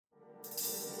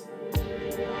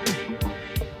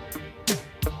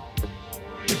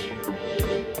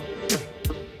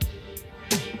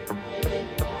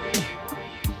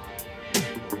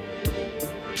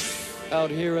Out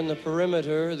here in the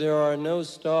perimeter, there are no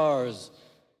stars.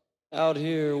 Out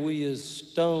here, we is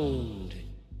stoned,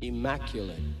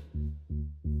 immaculate.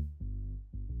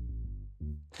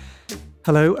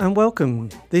 Hello and welcome.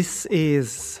 This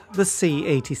is the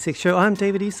C86 show. I'm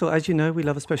David Eastaugh. As you know, we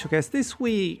love a special guest. This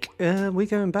week, we're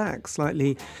going back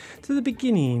slightly to the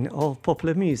beginning of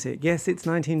popular music. Yes, it's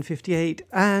 1958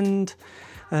 and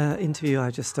interview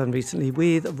I just done recently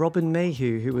with Robin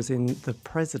Mayhew, who was in The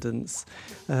Presidents.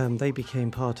 They became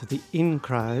part of the In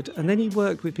Crowd, and then he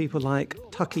worked with people like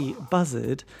Tucky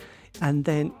Buzzard, and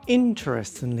then,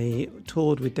 interestingly,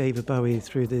 toured with David Bowie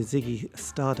through the Ziggy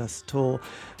Stardust tour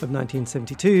of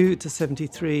 1972 to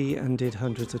 73 and did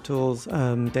hundreds of tours,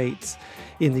 dates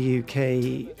in the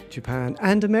UK, Japan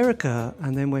and America,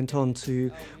 and then went on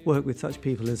to work with such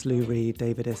people as Lou Reed,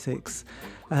 David Essex,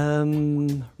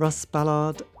 Russ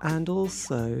Ballard, and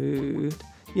also,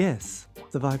 yes,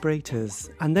 the Vibrators,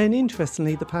 and then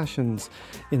interestingly the Passions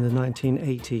in the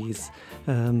 1980s.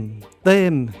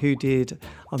 Them who did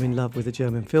I'm in Love with a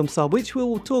German film star, which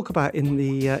we'll talk about in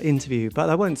the interview, but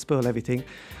I won't spoil everything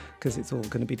because it's all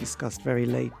going to be discussed very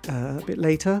late, a bit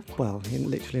later, well,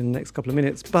 literally in the next couple of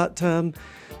minutes. But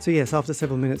so yes, after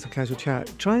several minutes of casual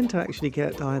chat, trying to actually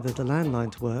get either the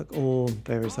landline to work or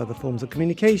various other forms of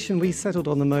communication, we settled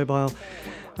on the mobile.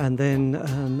 And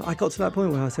then I got to that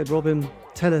point where I said, Robin,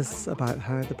 tell us about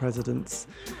how the Presidents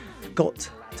got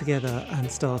together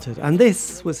and started. And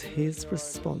this was his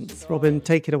response. Robin,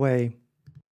 take it away.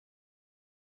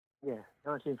 Yeah,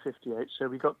 1958. So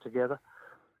we got together,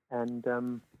 and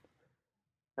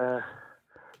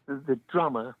the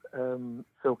drummer,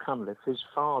 Phil Cunliffe, his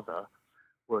father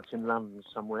worked in London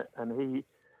somewhere, and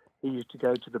he used to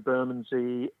go to the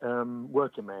Bermondsey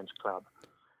Working Man's Club.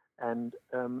 And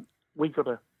we got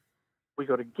a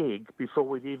gig before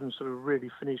we'd even sort of really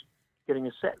finished getting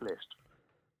a set list,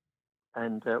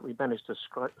 and we managed to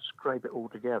scrape it all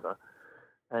together,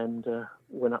 and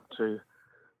went up to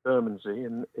Bermondsey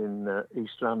in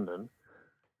East London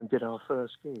and did our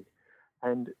first gig.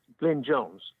 And Glyn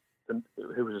Johns,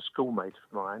 who was a schoolmate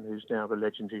of mine, who's now the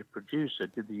legendary producer,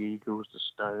 did the Eagles, the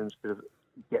Stones, bit of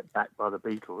Get Back by the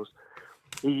Beatles.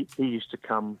 He used to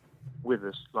come with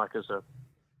us like as a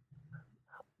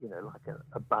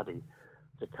buddy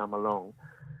to come along.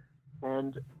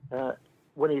 And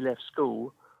when he left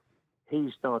school,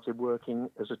 he started working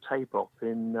as a tape op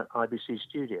in IBC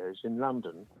Studios in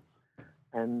London.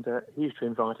 And he used to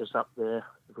invite us up there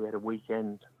if we had a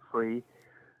weekend free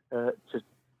to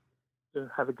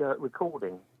have a go at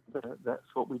recording.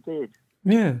 That's what we did.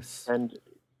 Yes. And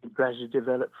it gradually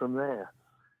developed from there.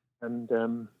 And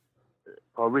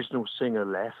our original singer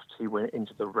left. He went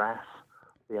into the RAF,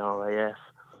 the RAF,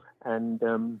 and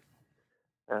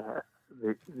our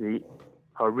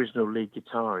original lead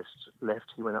guitarist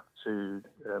left. He went up to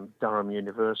Durham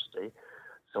University,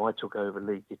 so I took over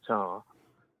lead guitar,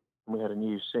 and we had a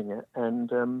new singer,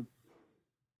 and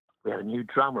we had a new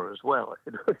drummer as well.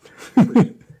 It was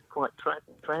quite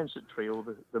transitory, all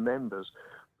the members,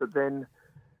 but then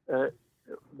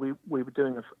we were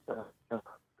doing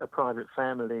a private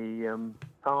family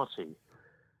party,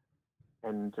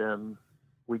 and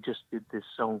we just did this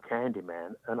song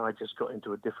Candyman, and I just got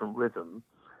into a different rhythm,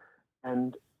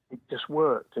 and it just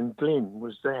worked. And Glyn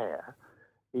was there.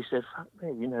 He said, "Fuck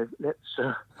me,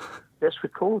 let's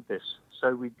record this."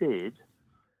 So we did,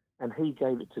 and he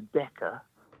gave it to Decca,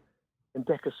 and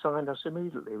Decca signed us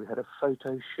immediately. We had a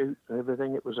photo shoot and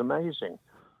everything. It was amazing.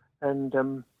 And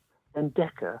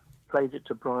Decca played it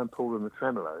to Brian Paul and the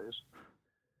Tremolos,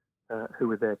 who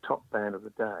were their top band of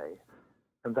the day.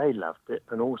 And they loved it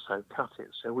and also cut it.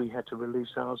 So we had to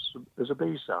release ours as a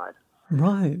B-side.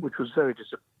 Right. Which was very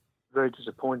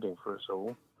disappointing for us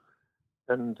all.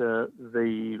 And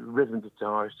the rhythm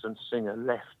guitarist and singer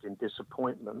left in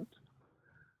disappointment.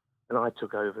 And I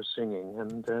took over singing,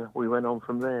 and we went on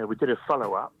from there. We did a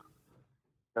follow-up.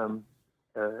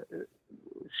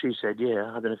 She said,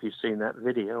 yeah, I don't know if you've seen that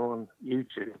video on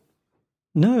YouTube.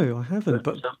 No, I haven't.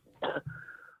 But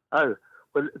oh,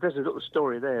 well, there's a little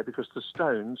story there, because the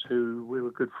Stones, who we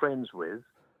were good friends with,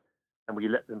 and we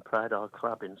let them play at our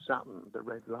club in Sutton, the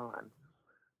Red Lion,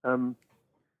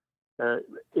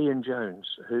 Ian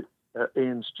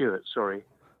Stewart,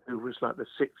 who was like the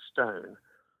sixth Stone,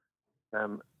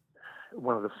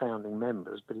 one of the founding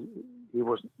members, but he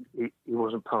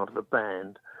wasn't part of the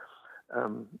band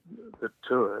that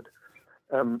toured.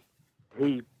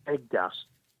 He begged us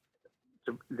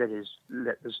to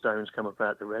let the Stones come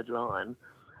about the Red Line,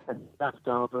 and loved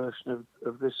our version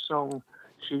of this song.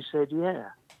 She said,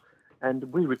 yeah.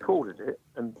 And we recorded it,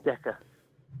 and Decca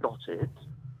got it.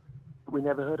 We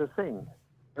never heard a thing.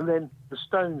 And then the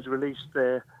Stones released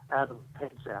their Out of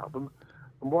Heads album,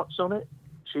 and what's on it?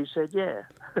 She said, yeah.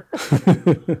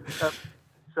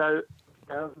 So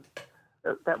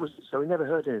that was, so we never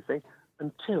heard anything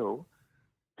until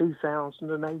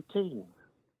 2018,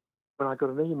 when I got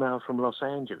an email from Los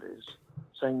Angeles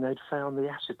saying they'd found the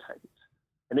acetate,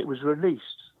 and it was released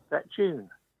that June.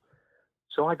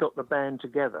 So I got the band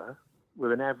together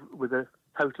with a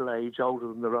total age older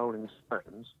than the Rolling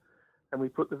Stones, and we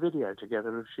put the video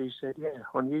together of She Said Yeah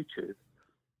on YouTube.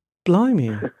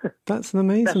 Blimey, that's an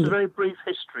amazing... That's a very brief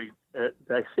history,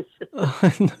 David.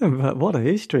 I know, but what a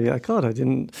history. I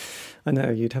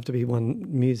know you'd have to be one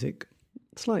music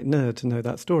slight nerd to know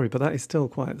that story, but that is still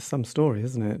quite some story,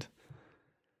 isn't it?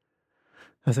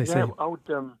 As they say. Old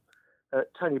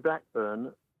Tony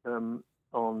Blackburn on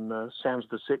Sounds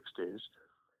of the 60s,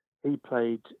 he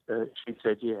played She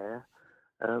Said Yeah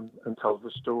and told the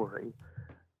story,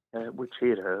 which he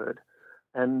had heard.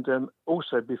 And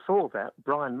also before that,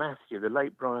 Brian Matthew, the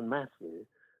late Brian Matthew,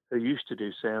 who used to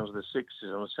do Sounds of the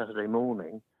 60s on a Saturday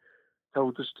morning,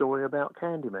 told the story about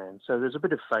Candyman. So there's a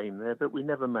bit of fame there, but we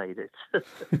never made it.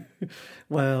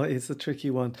 Well, it's a tricky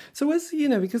one. So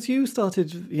because you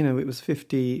started, it was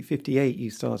 58 you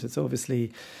started, so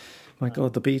obviously... My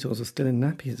God, the Beatles were still in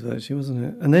nappies virtually, wasn't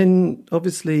it? And then,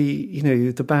 obviously,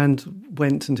 the band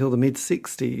went until the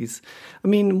mid-60s. I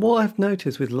mean, what I've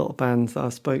noticed with a lot of bands that I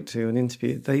spoke to and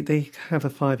interviewed, they have a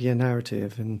 5-year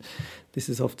narrative, and this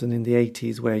is often in the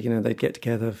 80s where, they'd get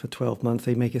together for 12 months,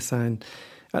 they make a sound.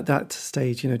 At that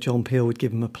stage, John Peel would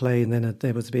give them a play, and then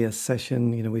there would be a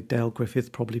session, with Dale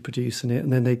Griffith probably producing it,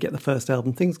 and then they'd get the first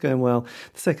album, things going well.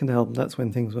 The second album, that's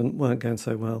when things weren't going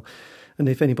so well. And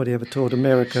if anybody ever toured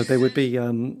America, they would be,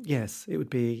 it would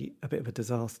be a bit of a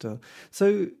disaster.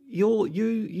 So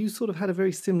you sort of had a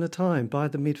very similar time. By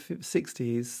the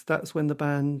mid-60s, that's when the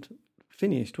band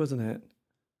finished, wasn't it?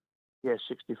 Yeah,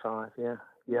 65, yeah.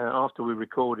 Yeah, after we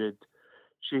recorded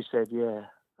She Said Yeah,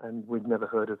 and we'd never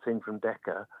heard a thing from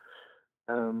Decca,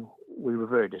 we were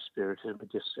very dispirited. We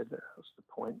just said, that's the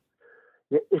point.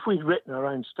 Yeah, if we'd written our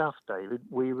own stuff, David,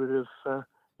 we would have,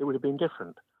 it would have been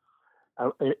different.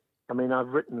 I've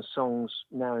written songs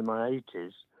now in my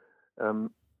 80s.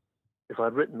 If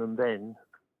I'd written them then,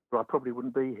 I probably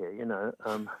wouldn't be here, Yes.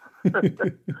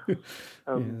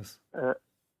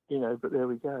 But there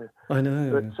we go. I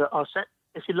know. But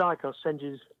if you like, I'll send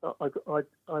you.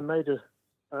 I made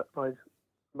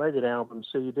an album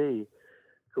CD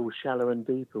called Shallow and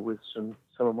Deeper with some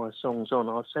of my songs on.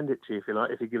 I'll send it to you if you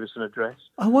like, if you give us an address.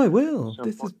 Oh, I will.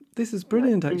 This is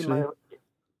brilliant, actually.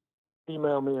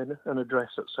 Email me an address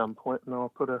at some point, and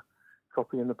I'll put a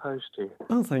copy in the post to you.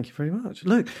 Oh, thank you very much.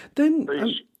 Look, then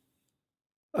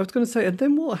I was going to say, and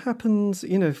then what happens?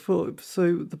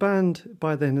 So the band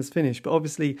by then has finished, but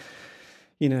obviously,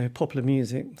 popular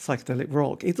music, psychedelic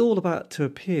rock, it's all about to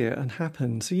appear and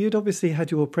happen. So you'd obviously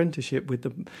had your apprenticeship with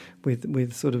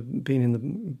sort of being in the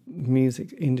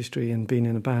music industry and being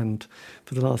in a band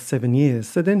for the last 7 years.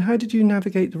 So then, how did you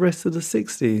navigate the rest of the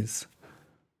 60s?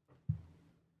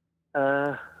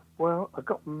 Well, I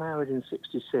got married in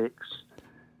 66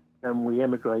 and we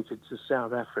emigrated to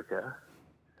South Africa.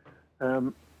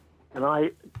 And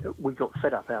we got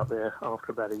fed up out there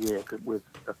after about a year with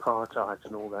apartheid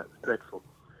and all that. It was dreadful.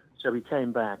 So we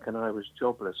came back and I was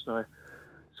jobless. So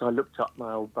I looked up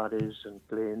my old buddies and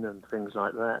Glyn and things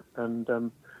like that.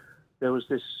 And there was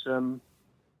this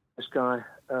guy,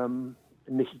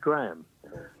 Nicky Graham,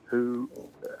 who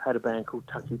had a band called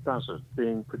Tucky Buzzard,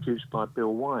 being produced by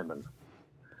Bill Wyman,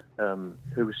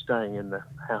 who was staying in the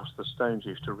house the Stones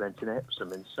used to rent in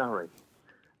Epsom in Surrey.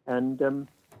 And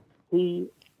he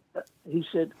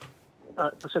said, I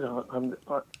said, I've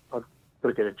got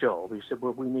to get a job. He said,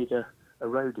 well, we need a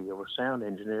roadie or a sound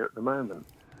engineer at the moment.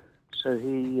 So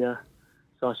I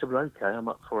said, well, okay, I'm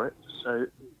up for it. So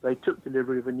they took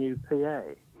delivery of a new PA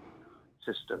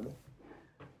system,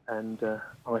 and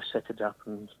I set it up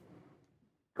and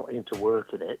got into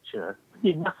work in it,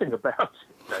 Knew nothing about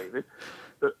it, David,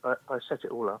 but I set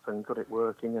it all up and got it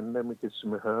working, and then we did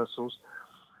some rehearsals,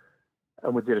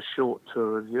 and we did a short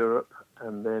tour of Europe,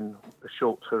 and then a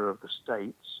short tour of the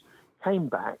States, came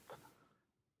back,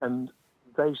 and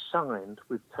they signed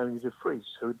with Tony DeFries,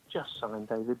 who had just signed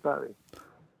David Bowie.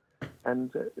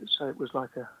 And so it was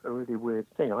like a really weird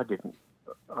thing. I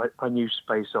knew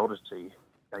Space Oddity,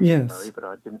 David Bowie, but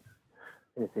I didn't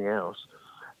anything else.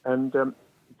 And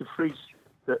DeFries,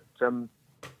 that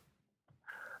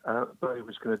Bowie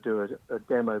was going to do a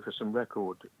demo for some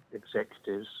record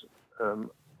executives of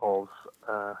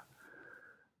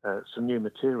some new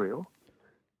material.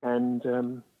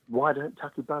 And why don't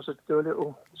Tucky Buzzard do a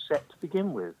little set to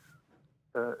begin with?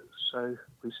 So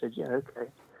we said, yeah,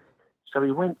 okay. So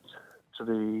we went to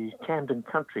the Camden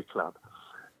Country Club,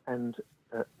 and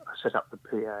I set up the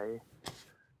PA,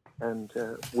 and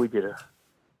we did a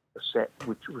set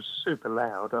which was super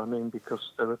loud. I mean,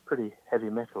 because they were pretty heavy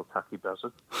metal Tucky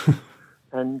Buzzard,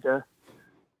 and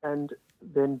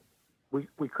then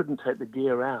we couldn't take the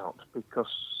gear out because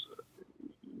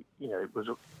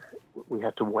we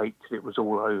had to wait till it was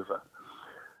all over.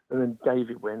 And then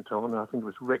David went on. I think it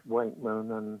was Rick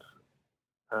Wakeman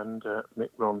and Mick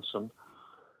Ronson,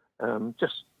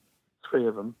 just three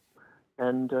of them,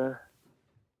 and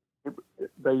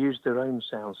they used their own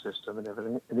sound system and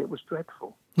everything, and it was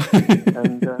dreadful.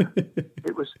 And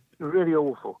it was really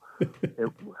awful.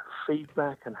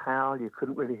 Feedback and howl, you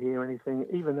couldn't really hear anything,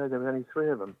 even though there were only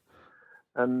three of them.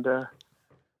 And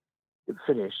it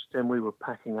finished, and we were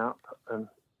packing up, and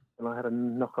I had a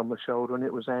knock on my shoulder, and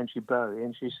it was Angie Bowie,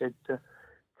 and she said,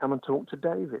 come and talk to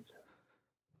David.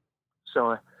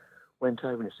 So I went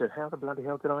over and said, how the bloody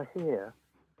hell did I hear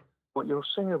what your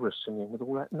singer was singing with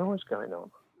all that noise going on?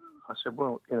 I said,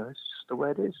 well, it's just the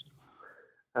way it is.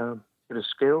 Bit of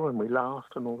skill, and we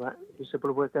laughed and all that. He said,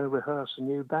 well, we're going to rehearse a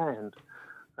new band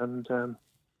and going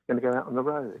to go out on the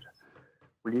road.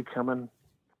 Will you come and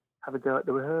have a go at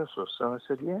the rehearsal? So I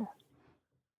said, yeah.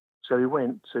 So we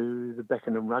went to the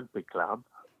Beckenham Rugby Club,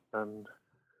 and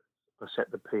I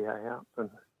set the PA up, and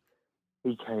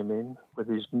he came in with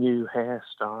his new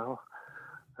hairstyle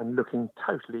and looking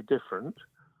totally different,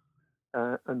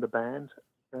 and the band,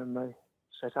 and they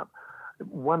set up. At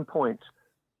one point,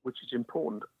 which is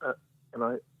important, and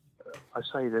I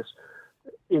say this,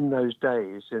 in those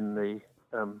days, in the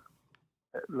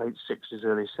late 60s,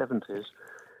 early 70s,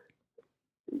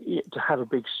 to have a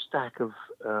big stack of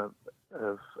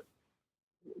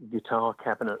guitar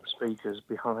cabinet speakers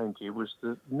behind you was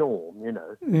the norm,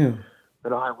 Yeah.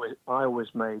 But I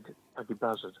always made Tucky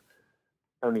Buzzard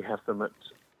only have them at,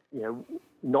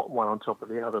 not one on top of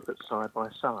the other, but side by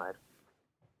side.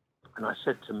 And I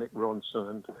said to Mick Ronson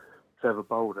and Trevor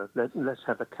Boulder, let's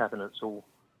have the cabinets all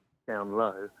down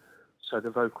low, so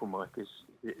the vocal mic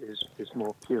is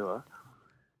more pure.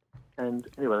 And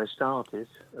anyway, they started,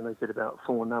 and they did about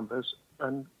 4 numbers,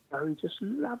 and Barry just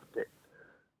loved it.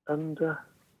 And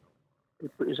he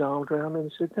put his arm around me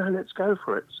and said, no, let's go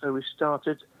for it. So we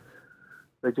started.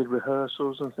 They did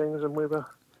rehearsals and things, and we were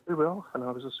off, and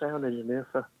I was a sound engineer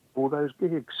for all those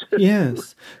gigs.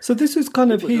 Yes. So this is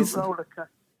kind of his... a roller coaster.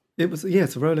 It was,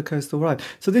 yes, a roller coaster ride.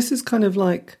 So this is kind of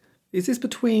like, is this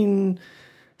between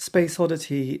Space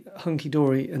Oddity, Hunky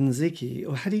Dory, and Ziggy,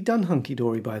 or had he done Hunky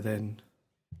Dory by then?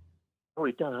 Oh,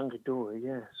 he'd done Hunky Dory,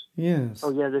 yes. Yes.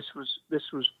 Oh, yeah. This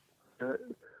was the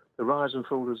rise and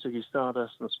fall of Ziggy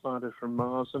Stardust and the Spiders from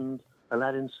Mars and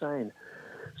Aladdin Sane.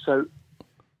 So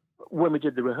when we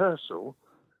did the rehearsal,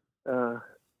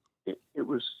 it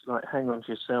was like Hang On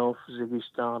To Yourself, Ziggy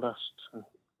Stardust, and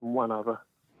one other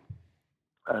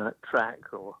track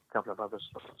or a couple of other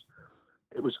songs.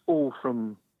 It was all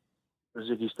from the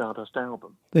Ziggy Stardust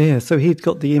album. Yeah, so he'd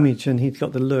got the image and he'd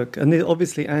got the look. And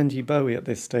obviously Angie Bowie at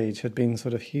this stage had been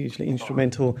sort of hugely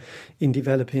instrumental in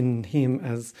developing him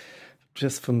as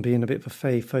just from being a bit of a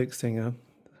fey folk singer,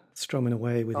 strumming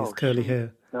away with his curly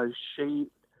hair. No, she,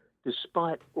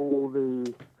 despite all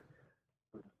the,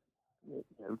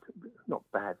 not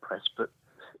bad press, but,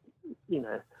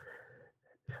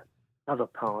 other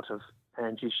part of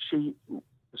Angie, she,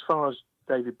 as far as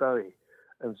David Bowie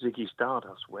and Ziggy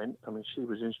Stardust went, I mean, she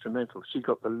was instrumental. She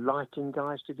got the lighting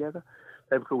guys together.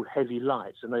 They were called Heavy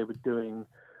Lights, and they were doing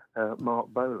Mark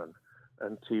Bolan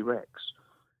and T-Rex.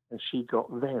 And she got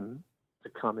them to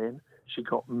come in. She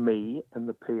got me and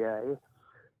the PA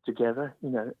together,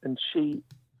 and she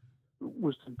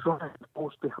was the driving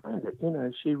force behind it.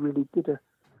 She really did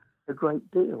a great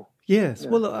deal. Yes,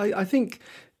 well, I think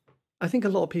a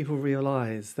lot of people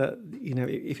realise that,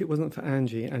 if it wasn't for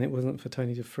Angie and it wasn't for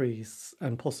Tony DeFries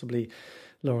and possibly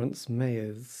Lawrence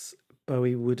Meyers,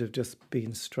 Bowie would have just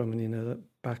been strumming in the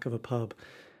back of a pub,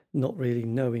 not really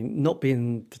knowing, not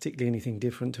being particularly anything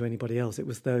different to anybody else. It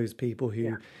was those people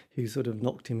who sort of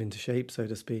knocked him into shape, so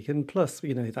to speak. And plus,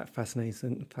 that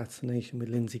fascination with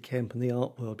Lindsay Kemp and the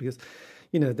art world, because,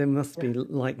 there must be,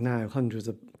 like now, hundreds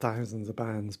of thousands of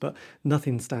bands, but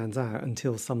nothing stands out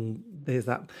until there's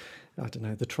that, I don't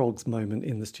know, the Trogs moment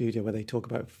in the studio where they talk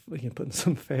about putting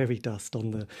some fairy dust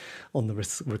on the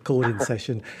recording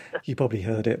session. You probably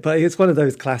heard it, but it's one of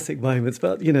those classic moments.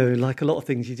 But like a lot of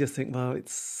things, you just think, well,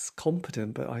 it's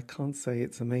competent, but I can't say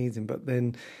it's amazing. But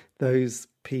then those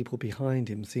people behind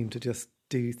him seem to just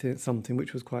do something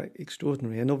which was quite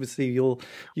extraordinary. And obviously your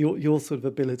sort of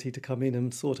ability to come in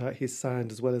and sort out his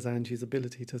sound, as well as Angie's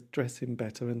ability to dress him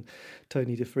better, and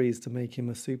Tony DeFries to make him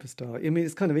a superstar. I mean,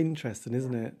 it's kind of interesting,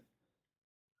 isn't it?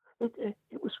 It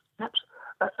was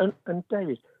absolutely. And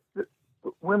David,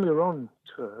 when we were on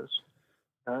tours,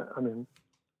 I mean,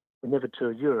 we never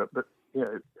toured Europe, but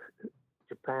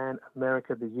Japan,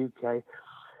 America, the UK,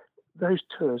 those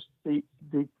tours, the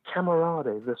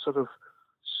camaraderie, the sort of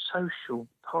social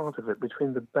part of it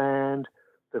between the band,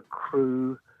 the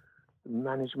crew, the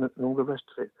management, and all the rest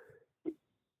of it,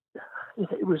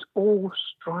 it was all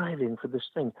striving for this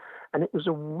thing, and it was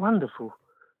a wonderful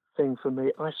thing for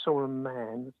me. I saw a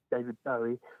man, David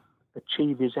Bowie,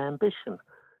 achieve his ambition.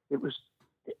 It was,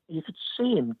 you could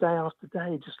see him day after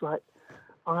day, just like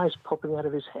eyes popping out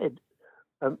of his head,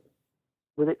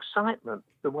 with excitement,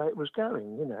 the way it was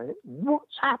going.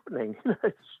 What's happening?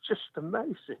 It's just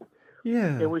amazing.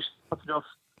 Yeah. We started off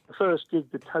the first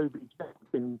gig, the Toby Jack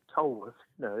in Tolworth,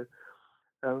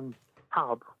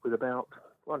 pub with about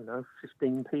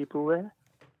 15 people there,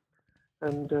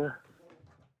 and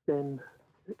then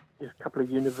a couple of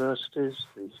universities,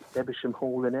 the Evesham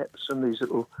Hall in Epsom, these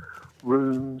little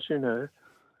rooms, and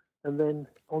then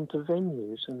onto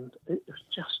venues, and it was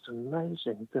just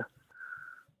amazing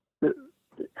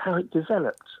how it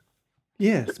developed.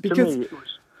 Yes, to me, it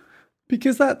was.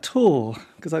 Because that tour,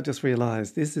 because I just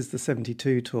realised this is the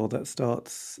 72 tour that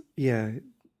starts,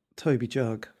 Toby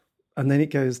Jug, and then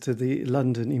it goes to the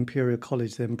London Imperial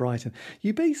College, then Brighton.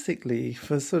 You basically,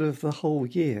 for sort of the whole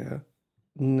year,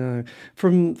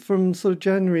 from sort of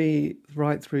January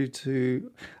right through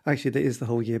to, actually there is the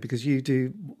whole year, because you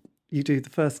do the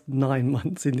first 9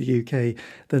 months in the UK,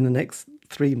 then the next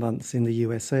 3 months in the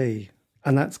USA,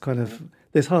 and that's kind of,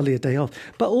 there's hardly a day off.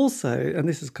 But also, and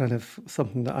this is kind of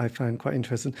something that I found quite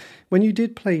interesting, when you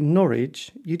did play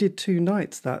Norwich, you did 2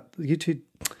 nights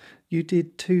you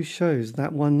did 2 shows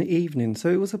that one evening. So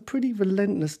it was a pretty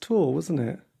relentless tour, wasn't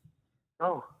it?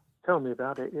 Oh, tell me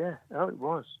about it, yeah. Oh, it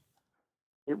was.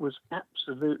 It was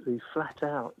absolutely flat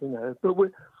out,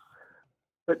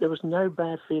 but there was no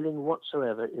bad feeling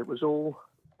whatsoever. It was all,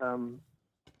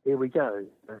 here we go.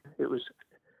 It was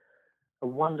a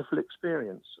wonderful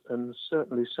experience, and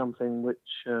certainly something which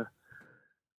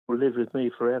will live with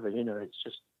me forever. It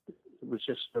was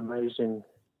just an amazing,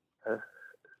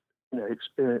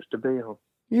 experience to be on.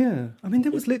 Yeah, I mean,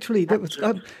 there was literally,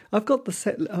 I've got the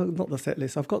set, not the set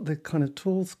list, I've got the kind of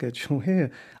tour schedule here.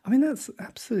 I mean, that's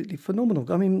absolutely phenomenal.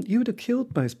 I mean, you would have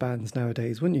killed most bands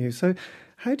nowadays, wouldn't you? So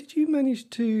how did you manage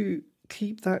to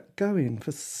keep that going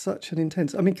for such an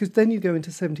intense, I mean, because then you go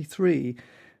into 73,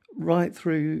 right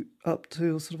through up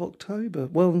to sort of October.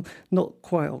 Well, not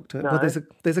quite October. No. Well,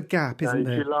 there's a gap, isn't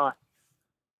there? July.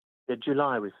 Yeah,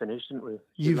 July we finished, didn't we?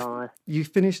 July. You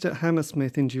finished at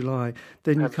Hammersmith in July.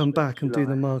 Then you come back and do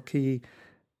the Marquee.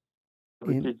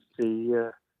 We did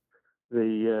the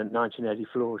 1980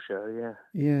 floor show, yeah.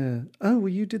 Yeah. Oh, well,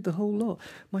 you did the whole lot.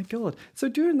 My God. So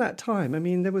during that time, I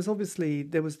mean, there was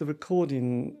the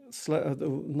recording,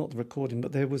 not the recording,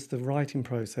 but there was the writing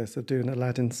process of doing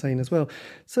Aladdin Sane as well.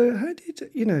 So how did,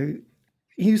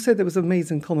 you said there was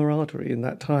amazing camaraderie in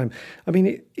that time. I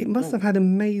mean, it must have had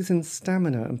amazing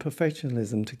stamina and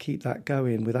professionalism to keep that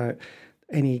going without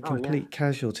any complete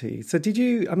casualty. So did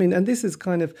you, I mean, and this is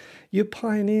kind of, you're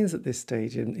pioneers at this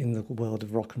stage in the world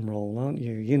of rock and roll, aren't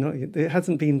you? It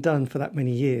hasn't been done for that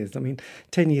many years. I mean,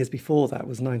 10 years before that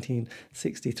was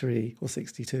 1963 or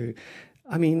 62.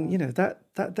 I mean,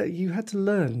 that you had to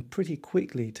learn pretty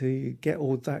quickly to get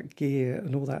all that gear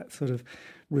and all that sort of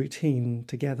routine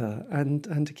together and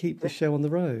to keep the show on the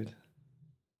road.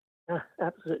 Yeah,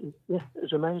 absolutely. Yeah, it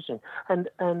was amazing. And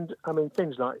I mean,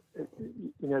 things like,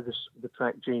 the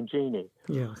track Gene Genie.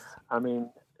 Yes. I mean,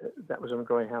 that was on a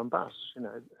Greyhound bus,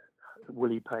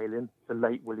 Willie Palin, the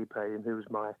late Willie Palin, who was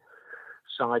my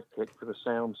sidekick for the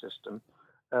sound system.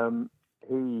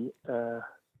 He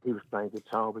was playing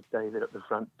guitar with David at the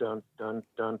front, dun, dun,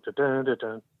 dun, dun, dun, dun,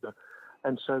 dun, dun.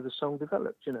 And so the song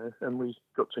developed, and we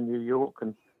got to New York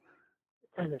and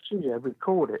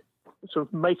record it, sort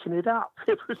of making it up.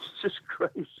 It was just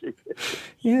crazy.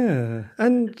 Yeah,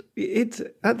 and it's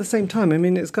at the same time, I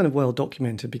mean, it's kind of well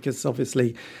documented because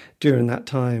obviously during that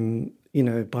time,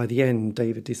 by the end,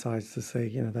 David decides to say,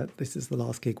 that this is the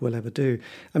last gig we'll ever do.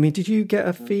 I mean, did you get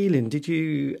a feeling, did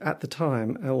you at the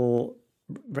time or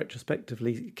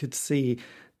retrospectively could see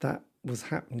that was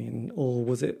happening, or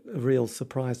was it a real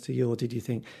surprise to you, or did you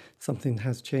think something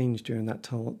has changed during that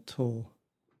tour?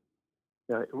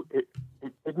 No, it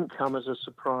didn't come as a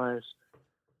surprise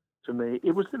to me.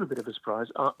 It was a little bit of a surprise.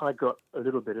 I got a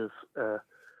little bit of,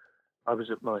 I was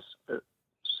at my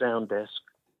sound desk,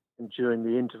 and during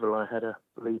the interval I had a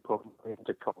bleep on the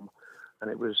intercom, and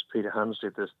it was Peter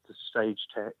Hunsley, the stage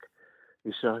tech.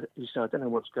 He said, I don't know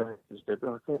what's going on, but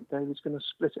I think David's going to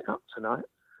split it up tonight.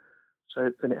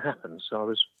 So then it happened. So I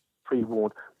was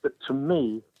pre-warned. But to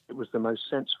me, it was the most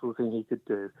sensible thing he could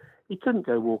do. He couldn't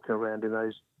go walking around in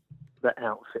that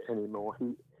outfit anymore.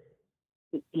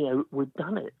 We'd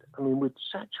done it. I mean, we'd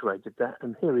saturated that,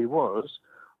 and here he was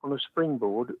on a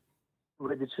springboard,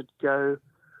 ready to go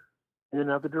in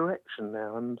another direction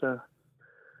now. And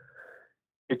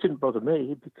it didn't bother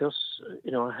me because,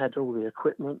 I had all the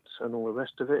equipment and all the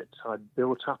rest of it. I'd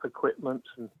built up equipment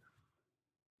and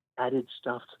added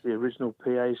stuff to the original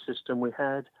PA system we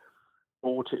had,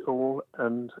 bought it all,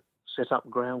 and set up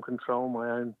ground control, my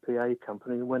own PA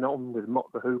company, and went on with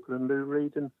Mott the Hoople and Lou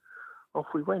Reed, and off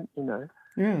we went,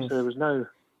 Yes. So there was no...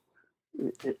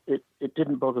 It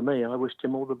didn't bother me. I wished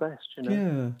him all the best,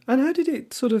 Yeah. And how did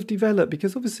it sort of develop?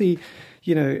 Because obviously,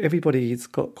 everybody's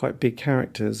got quite big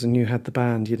characters, and you had the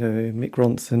band, Mick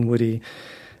Ronson, Woody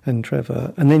and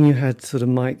Trevor, and then you had sort of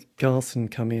Mike Garson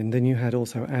come in, then you had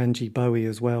also Angie Bowie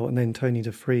as well, and then Tony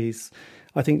DeFries.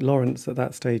 I think Lawrence at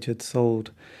that stage had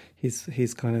sold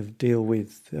his kind of deal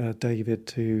with David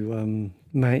to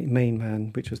Main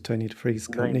Man, which was Tony DeFries'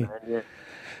 company. Main Man, yeah.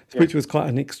 Which was quite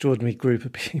an extraordinary group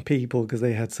of people, because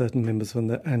they had certain members from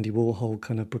the Andy Warhol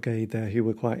kind of brigade there who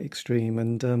were quite extreme.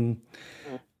 And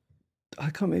I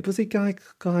can't remember, was it a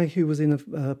guy who was in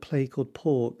a play called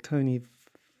Pork, Tony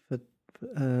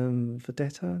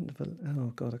Vedetta?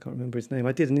 Oh, God, I can't remember his name.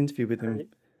 I did an interview with him.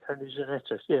 Tony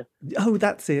Zanetta, yeah. Oh,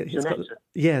 that's it. Zanetta.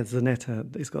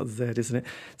 Zanetta. It's got a Z, isn't it?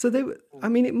 So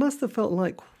it must have felt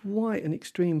like quite an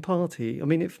extreme party. I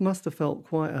mean, it must have felt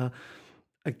quite a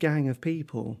gang of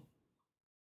people.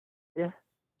 Yeah,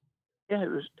 it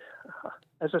was.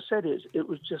 As I said, it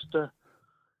was just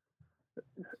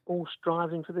all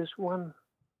striving for this one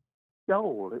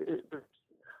goal. It was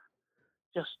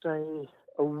just a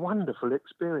wonderful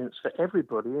experience for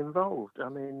everybody involved. I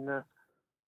mean,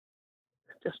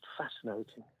 just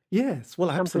fascinating. Yes,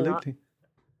 well, absolutely.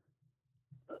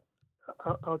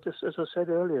 I'll just, as I said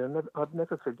earlier, I'd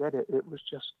never forget it. It was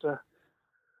just,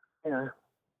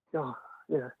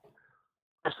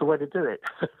 that's the way to do it.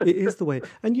 It is the way.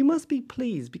 And you must be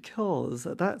pleased, because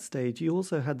at that stage you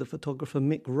also had the photographer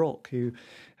Mick Rock, who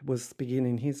was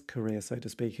beginning his career, so to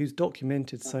speak, who's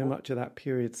documented so much of that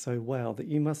period so well that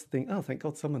you must think, oh, thank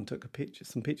God someone took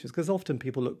some pictures. Because often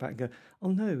people look back and go,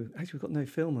 oh no, actually we've got no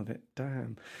film of it.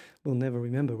 Damn, we'll never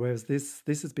remember. Whereas this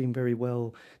has been very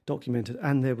well documented.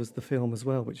 And there was the film as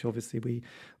well, which obviously we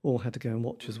all had to go and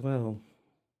watch as well.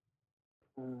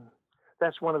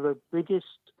 That's one of the biggest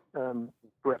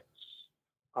regrets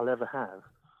I'll ever have,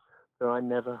 that I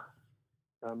never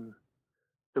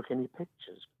took any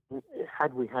pictures.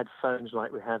 Had we had phones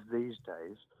like we have these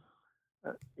days,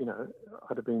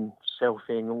 I'd have been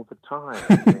selfieing all the time.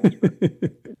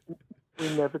 But we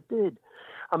never did.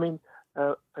 I mean,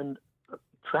 and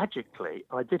tragically,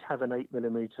 I did have an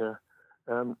 8mm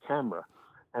camera,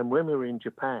 and when we were in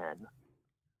Japan,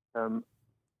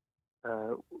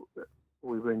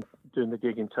 we were doing the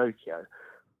gig in Tokyo,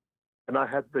 and I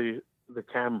had the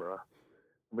camera.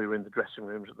 We were in the dressing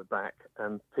rooms at the back,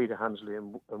 and Peter Hunsley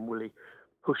and Willie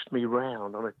pushed me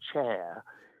round on a chair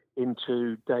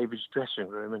into David's dressing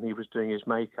room, and he was doing his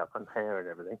makeup and hair and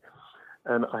everything.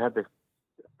 And I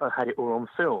had it all on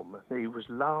film. He was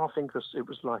laughing because it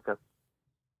was like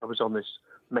I was on this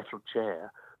metal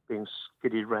chair being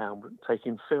skidded round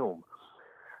taking film.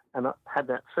 And I had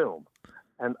that film.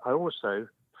 And I also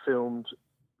filmed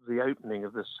the opening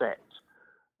of the set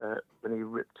when he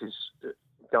ripped his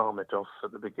garment off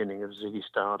at the beginning of Ziggy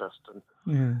Stardust. And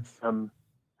yes.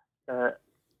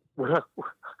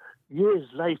 Years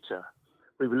later,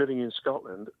 we were living in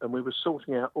Scotland, and we were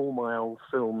sorting out all my old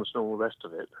films and all the rest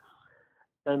of it.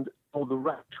 And all the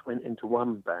rubbish went into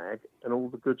one bag, and all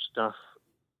the good stuff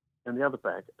in the other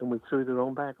bag. And we threw the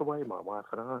wrong bag away, my wife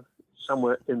and I.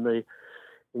 Somewhere in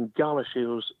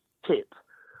Galashiels tip,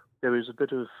 there is a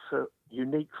bit of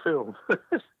unique film,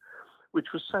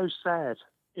 which was so sad.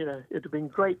 It'd have been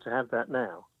great to have that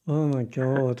now. Oh my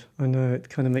God, I know, it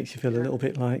kind of makes you feel a little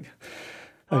bit like,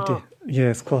 oh dear.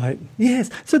 Yes, quite. Yes.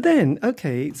 So then,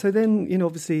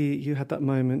 obviously you had that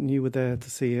moment and you were there to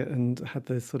see it and had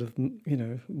the sort of,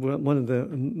 one of the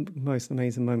most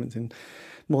amazing moments in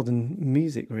modern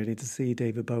music, really, to see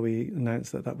David Bowie announce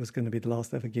that was going to be the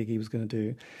last ever gig he was going to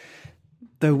do.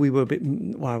 Though we were a bit,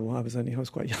 I was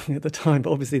quite young at the time, but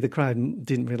obviously the crowd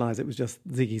didn't realise it was just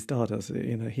Ziggy Stardust.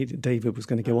 David was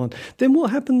going to go on. Then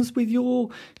what happens with your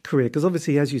career? Because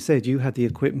obviously, as you said, you had the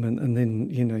equipment, and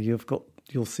then you've got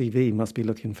your CV must be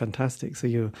looking fantastic. So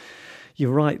you're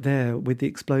right there with the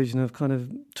explosion of kind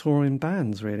of touring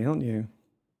bands, really, aren't you?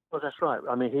 Well, that's right.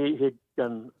 I mean, he'd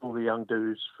done all the young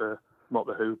dudes for Mott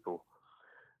the Hoople,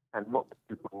 and Mott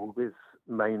the Hoople with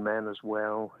Main Man as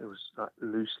well. It was like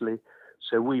loosely.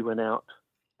 So we went out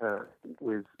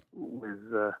with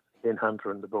Ian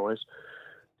Hunter and the boys,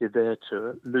 did their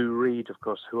tour. Lou Reed, of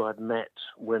course, who I'd met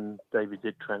when David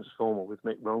did Transformer with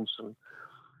Mick Ronson,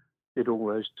 did all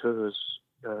those tours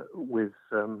with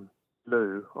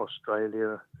Lou,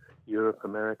 Australia, Europe,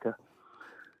 America.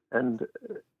 And,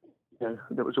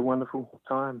 that was a wonderful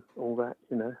time, all that,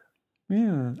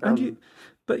 Yeah, and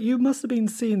but you must have been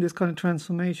seeing this kind of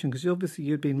transformation, because obviously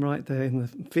you'd been right there in the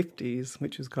 50s,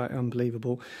 which was quite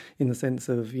unbelievable in the sense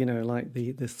of, like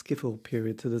the skiffle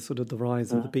period to the sort of the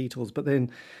rise of the Beatles, but then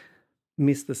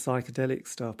missed the psychedelic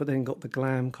stuff, but then got the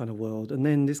glam kind of world, and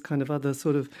then this kind of other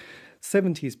sort of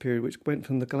 70s period, which went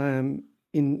from the glam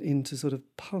into sort of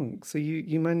punk. So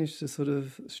you managed to sort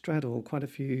of straddle quite a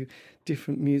few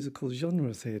different musical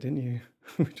genres here, didn't you?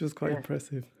 Which was quite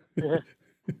impressive. Yeah.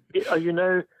 You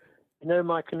know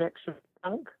my connection with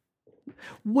punk?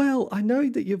 Well, I know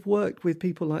that you've worked with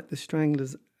people like the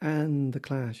Stranglers and the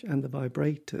Clash and the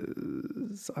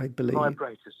Vibrators, I believe.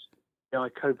 Vibrators. Yeah, I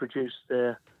co-produced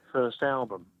their first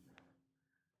album.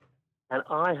 And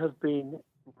I have been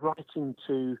writing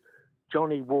to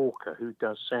Johnny Walker, who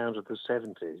does Sound of the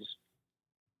 70s,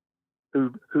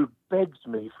 who begged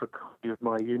me for a copy of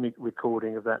my unique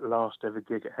recording of that last ever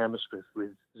gig at Hammersmith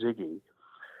with Ziggy.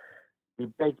 He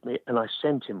begged me, and I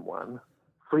sent him one,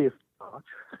 free of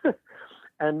charge.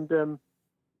 And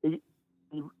he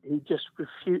just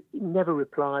refused, he never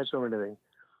replies or anything,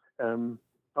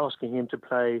 asking him to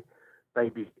play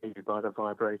Baby Baby by the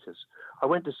Vibrators. I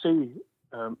went to see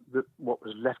what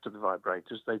was left of the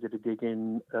Vibrators. They did a gig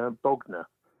in Bognor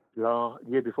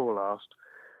year before last.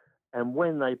 And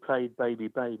when they played Baby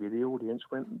Baby, the audience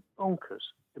went bonkers.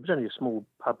 It was only a small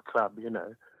pub club,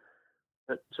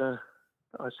 But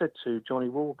I said to Johnny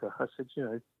Walker, I said,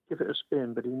 give it a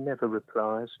spin, but he never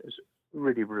replies. It's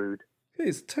really rude.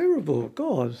 It's terrible.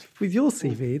 God, with your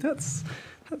CV, that's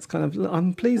kind of...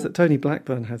 I'm pleased that Tony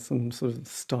Blackburn has some sort of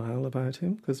style about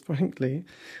him, because frankly,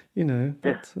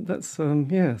 that's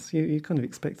yes, you kind of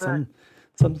expect some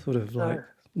sort of like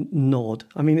nod.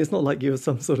 I mean, it's not like you're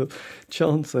some sort of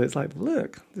chancer. It's like,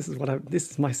 look, this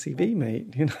is my CV,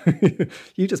 mate.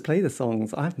 You just play the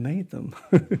songs. I've made them.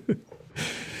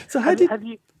 So have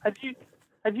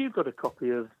you got a copy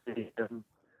of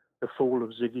the Fall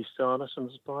of Ziggy Stardust and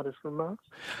the Spiders from Mars?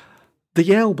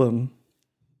 The album?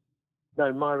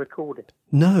 No, my recording.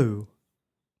 No.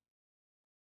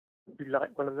 Would you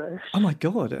like one of those? Oh my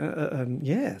God!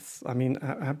 Yes, I mean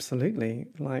absolutely.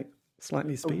 Like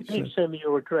slightly speechless. Can you send me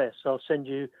your address? I'll send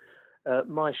you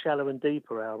my Shallow and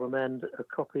Deeper album and a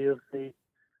copy of the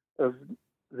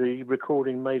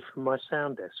recording made from my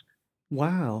sound desk.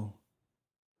 Wow.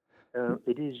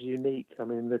 It is unique. I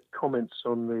mean, the comments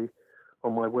on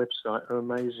my website are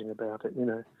amazing about it.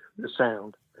 The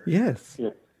sound. Yes.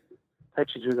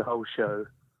 Takes you through the whole show,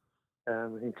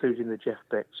 including the Jeff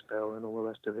Beck spell and all the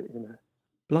rest of it.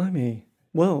 Blimey.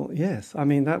 Well, yes. I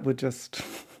mean, that would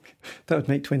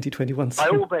make 2021. I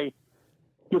always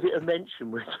give it a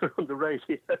mention when we're on the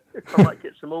radio. I might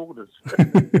get some orders.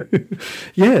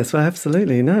 Yes, well,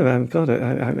 absolutely. No, God,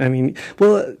 I mean,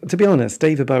 well, to be honest,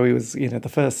 David Bowie was, the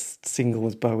first single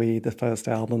was Bowie, the first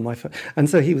album, and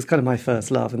so he was kind of my first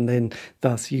love, and then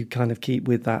thus you kind of keep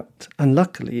with that. And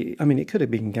luckily, I mean, it could have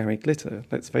been Gary Glitter,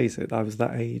 let's face it, I was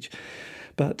that age.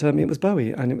 But it was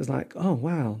Bowie, and it was like, oh,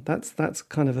 wow, that's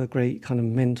kind of a great kind of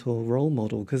mental role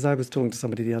model. Because I was talking to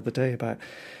somebody the other day about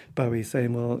Bowie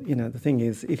saying, well, the thing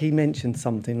is, if he mentioned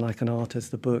something like an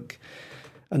artist, a book,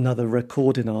 another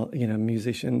recording art,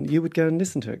 musician, you would go and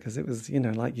listen to it because it was,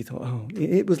 like you thought, oh,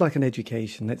 it was like an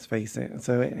education, let's face it.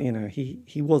 So,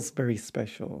 he was very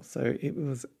special. So it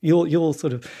was your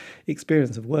sort of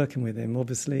experience of working with him.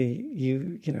 Obviously,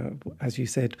 as you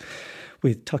said,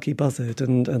 with Tucky Buzzard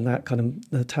and that kind of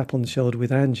the tap on the shoulder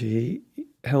with Angie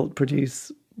helped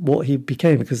produce what he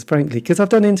became, because I've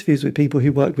done interviews with people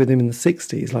who worked with him in the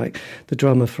 60s, like the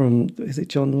drummer from, is it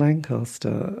John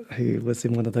Lancaster, who was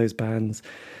in one of those bands.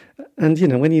 And,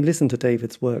 when you listen to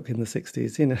David's work in the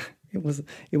 60s, it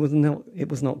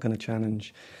was not going to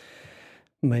challenge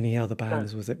many other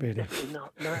bands, was it really? Definitely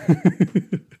not, no.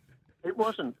 It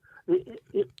wasn't.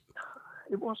 It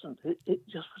wasn't. It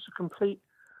just was a complete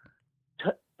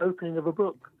opening of a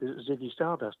book, the Ziggy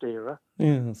Stardust era.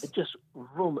 Yes. It just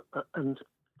and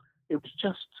it was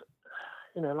just,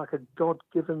 like a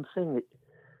God-given thing.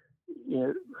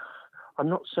 I'm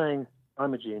not saying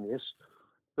I'm a genius,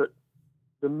 but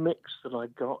the mix that I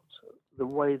got, the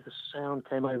way the sound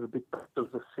came over because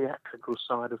of the theatrical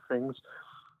side of things,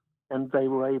 and they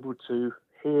were able to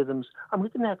hear them. And we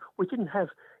didn't have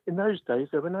in those days.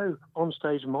 There were no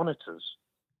onstage monitors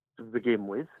to begin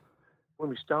with. When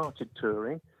we started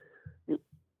touring,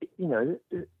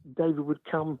 David would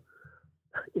come,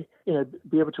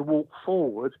 be able to walk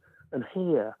forward and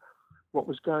hear what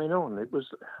was going on.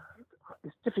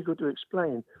 It's difficult to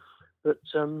explain, but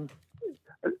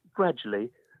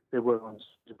gradually there were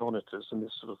onstage monitors and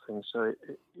this sort of thing, so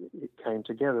it came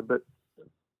together. But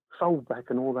foldback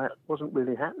and all that wasn't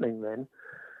really happening then,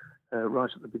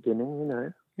 right at the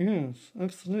beginning, Yes,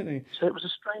 absolutely. So it was a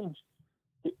strange.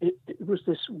 It was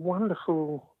this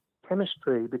wonderful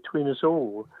chemistry between us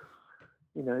all,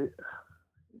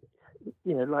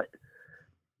 like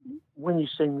when you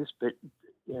sing this bit,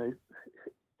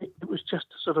 it was just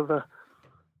a sort of a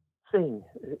thing,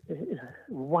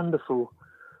 wonderful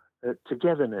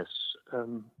togetherness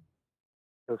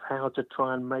of how to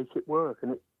try and make it work,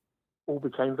 and it all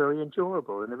became very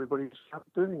enjoyable, and everybody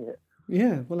kept doing it.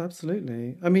 Yeah, well,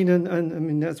 absolutely. I mean, and I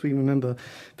mean, as we remember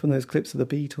from those clips of the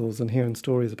Beatles and hearing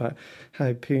stories about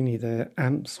how puny their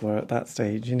amps were at that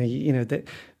stage,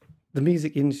 the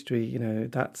music industry,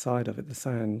 that side of it, the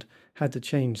sound, had to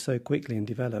change so quickly and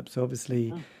develop. So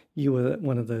obviously, you were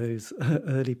one of those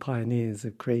early pioneers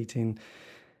of creating,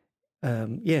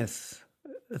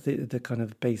 the kind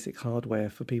of basic hardware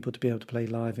for people to be able to play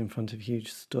live in front of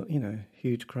huge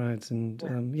crowds and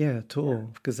tour.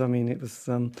 Because I mean, it was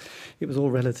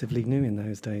all relatively new in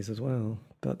those days as well.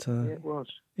 But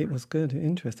it was good,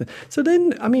 interesting. So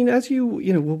then, I mean, as you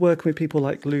were working with people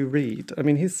like Lou Reed, I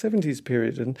mean, his 70s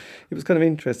period, and it was kind of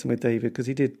interesting with David because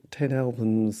he did 10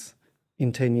 albums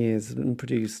in 10 years and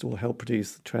produced or helped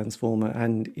produce Transformer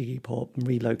and Iggy Pop, and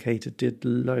Relocated, did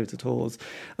loads of tours.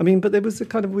 I mean, but there was a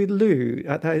kind of, with Lou,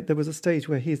 there was a stage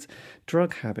where his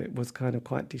drug habit was kind of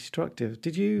quite destructive.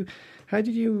 How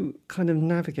did you kind of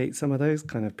navigate some of those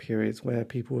kind of periods where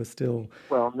people were still...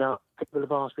 Well, now, people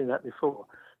have asked me that before.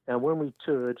 Now, when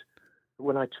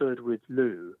I toured with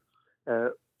Lou,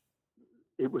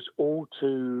 it was all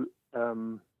to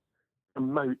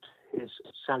promote his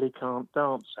Sally Can't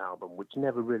Dance album, which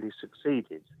never really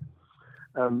succeeded.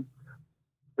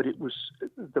 But it was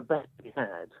the best he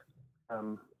had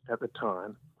at the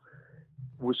time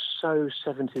was so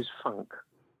 70s funk.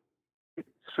 It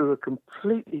threw a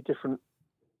completely different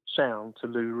sound to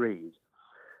Lou Reed.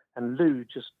 And Lou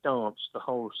just danced the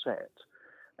whole set.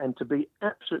 And to be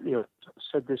absolutely honest, I've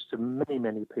said this to many,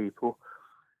 many people,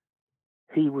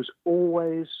 he was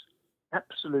always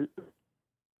absolutely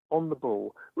on the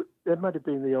ball. There might have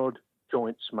been the odd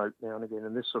joint smoke now and again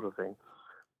and this sort of thing,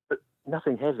 but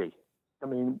nothing heavy. I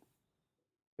mean,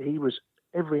 he was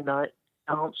every night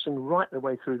dancing right the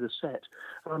way through the set.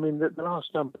 I mean, the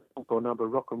last number,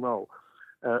 Rock and Roll,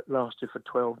 lasted for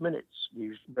 12 minutes,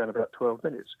 usually around about 12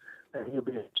 minutes, and he'll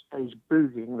be on stage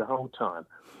boogieing the whole time.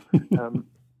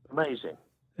 Amazing.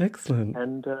 Excellent.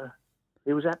 And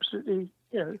it was absolutely,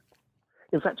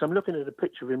 in fact, I'm looking at a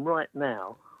picture of him right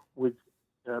now with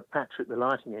Patrick, the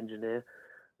lighting engineer,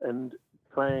 and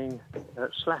playing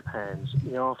slap hands,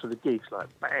 after the gigs, like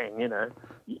bang,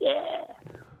 yeah,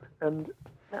 and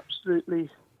absolutely,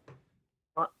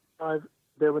 I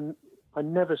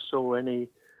never saw any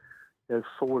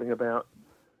falling about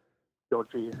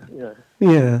dodgy,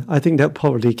 Yeah, I think that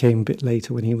probably came a bit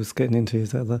later when he was getting into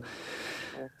his other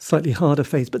slightly harder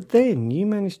phase. But then you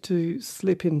managed to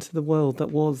slip into the world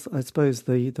that was, I suppose,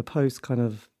 the post kind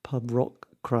of pub rock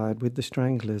crowd with the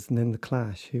Stranglers and then the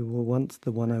Clash, who were once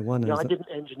the 101ers. Yeah, I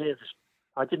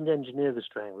didn't engineer the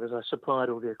Stranglers. I supplied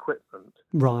all the equipment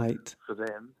for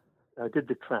them. I did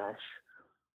the Clash,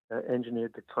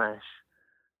 engineered the Clash,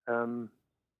 and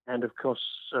of course,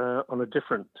 on a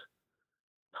different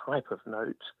type of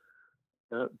note,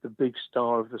 the big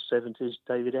star of the 70s,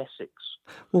 David Essex.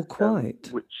 Well, quite.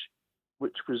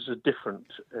 Which was a different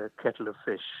kettle of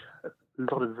fish. A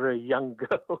lot of very young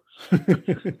girls.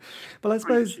 Well, I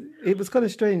suppose it was kind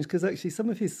of strange because actually some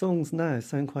of his songs now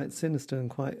sound quite sinister and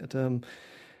quite,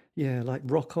 like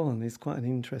Rock On is quite an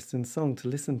interesting song to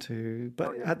listen to.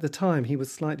 But at the time, he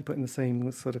was slightly put in the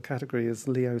same sort of category as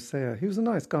Leo Sayer. He was a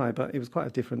nice guy, but it was quite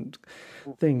a different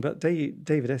thing. But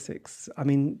David Essex, I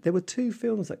mean, there were two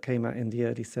films that came out in the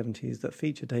early 70s that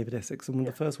featured David Essex. And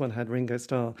the first one had Ringo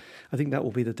Starr. I think That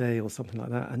Will Be the Day or something like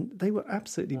that. And they were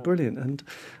absolutely brilliant. And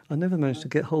I never managed to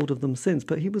get hold of them since.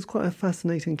 But he was quite a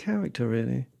fascinating character,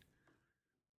 really.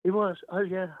 He was. Oh,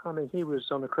 yeah. I mean, he was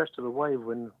on the crest of the wave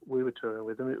when we were touring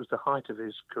with him. It was the height of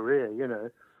his career,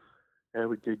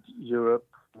 we did Europe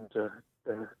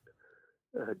and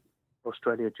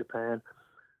Australia, Japan.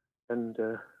 and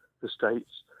the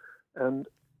States, and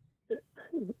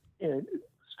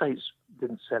States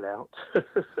didn't sell out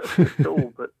at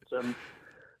all, but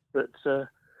here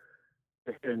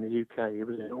in the UK it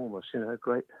was enormous, a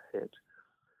great hit.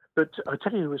 But I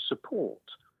tell you, with support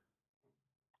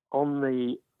on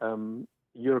the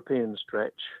European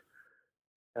stretch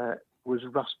was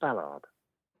Russ Ballard.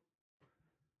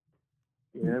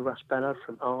 Russ Ballard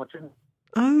from Argent.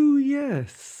 Oh,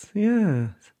 yes, yeah.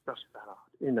 Russ Ballard,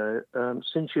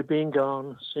 since you've been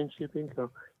gone,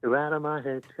 you're out of my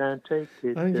head, can't take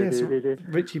it. Oh, yes,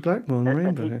 Richie Blackmore,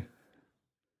 Rainbow.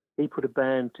 He put a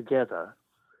band together,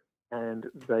 and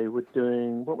they were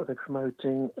doing, what were they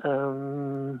promoting?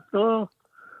 I know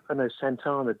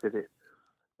Santana did it.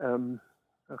 I can't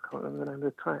remember the name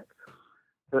of the track.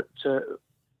 But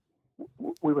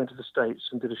we went to the States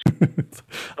and did a show.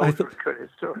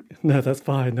 No, that's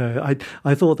fine. No,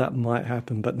 I thought that might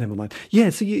happen, but never mind. Yeah,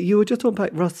 so you were just talking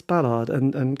about Russ Ballard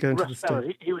and going to the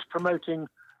States. He was promoting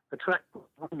a track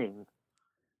Winning,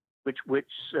 which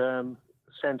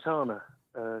Santana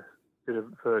did a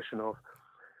version of.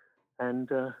 And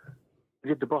we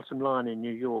did the Bottom Line in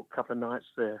New York, a couple of nights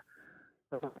there.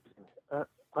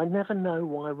 I never know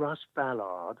why Russ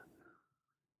Ballard...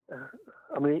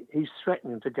 he's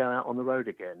threatening to go out on the road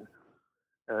again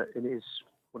in his,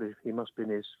 he must be in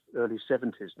his early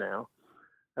 70s now.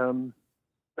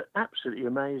 But absolutely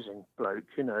amazing bloke,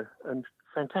 and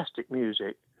fantastic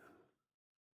music.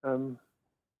 I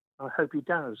hope he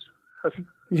does. I'd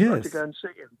like to go and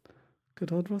see him.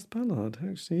 Good old Russ Ballard,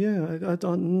 actually. Yeah, I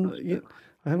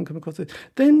haven't come across it.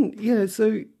 Then,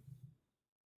 so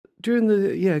during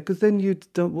because then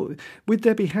you'd done with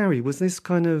Debbie Harry. Was this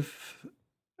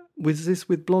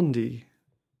with Blondie?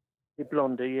 With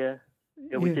Blondie, yeah.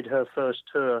 We did her first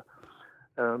tour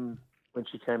when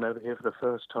she came over here for the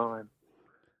first time.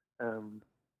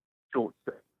 Short,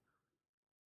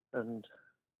 and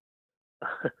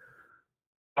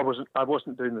I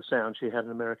wasn't doing the sound. She had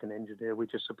an American engineer. We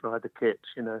just supplied the kit,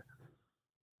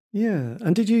 Yeah,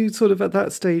 and did you sort of at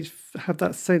that stage have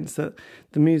that sense that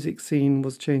the music scene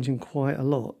was changing quite a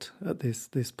lot at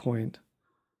this point?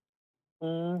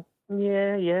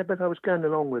 Yeah, but I was going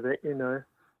along with it,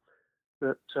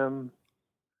 But I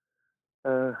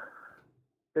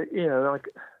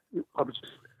was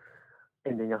just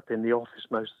ending up in the office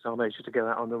most of the time. I used to go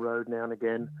out on the road now and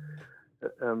again.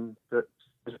 But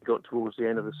as it got towards the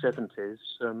end of the 70s,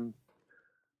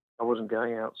 I wasn't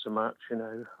going out so much,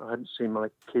 I hadn't seen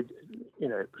my kid, it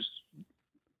was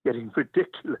getting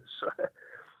ridiculous.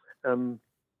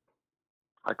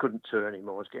 I couldn't tour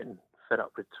anymore. I was getting fed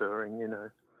up with touring,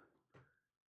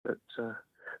 But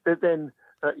then,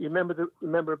 you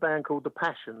remember a band called The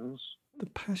Passions? The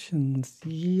Passions,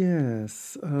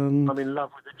 yes. I'm in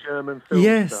love with the German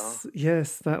film star.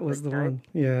 Yes, that was the one,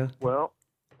 yeah. Well,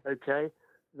 okay,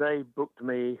 they booked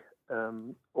me,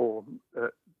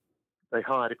 they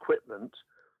hired equipment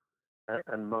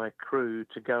and my crew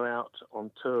to go out on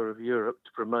tour of Europe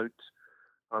to promote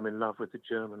I'm in Love with the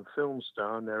German Film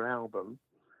Star and their album.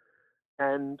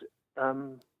 And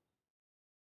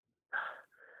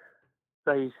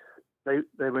they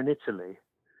were in Italy,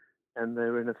 and they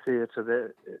were in a theatre.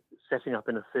 They're setting up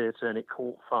in a theatre, and it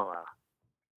caught fire,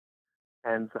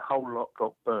 and the whole lot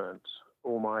got burnt.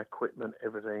 All my equipment,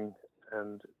 everything,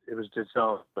 and it was a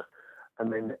disaster. And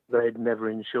then they'd never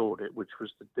insured it, which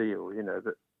was the deal.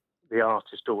 That the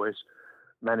artist always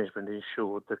management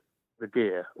insured the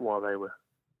gear while they were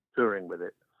touring with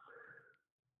it,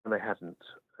 and they hadn't,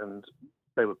 and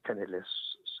they were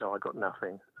penniless. So I got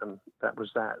nothing, and that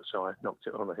was that. So I knocked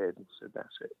it on the head and said,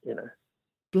 "That's it,"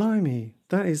 Blimey,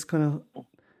 that's a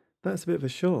bit of a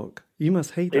shock. You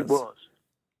must hate that. It was.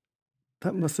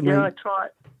 That must have I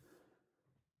tried.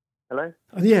 Hello?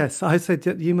 Yes, I said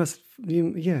you must.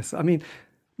 Yes,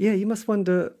 you must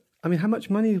wonder. How much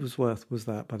money was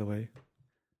that, by the way?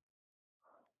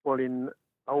 Well, in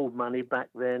old money back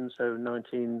then, so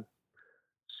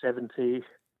 1970.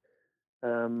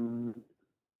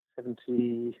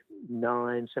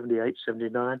 79, 78,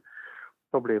 79,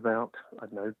 probably about,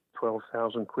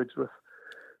 12,000 quid's worth.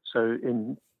 So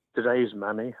in today's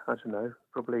money,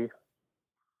 probably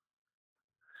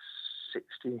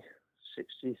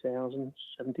 60,000,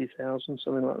 70,000,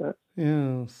 something like that.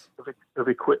 Yes. Of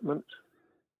equipment.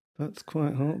 That's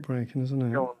quite heartbreaking, isn't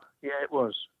it? Yeah, it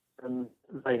was. And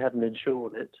they hadn't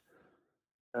insured it.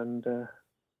 And the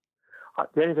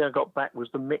only thing I got back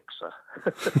was the mixer.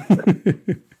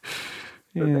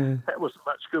 Yeah. That wasn't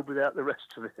much good without the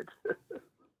rest of it.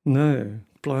 No,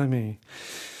 blimey.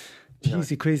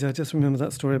 Jeezy crazy. I just remember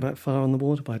that story about Fire on the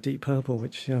Water by Deep Purple,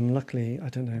 which luckily, I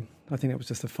don't know, I think it was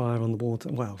just a fire on the water,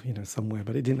 well, somewhere,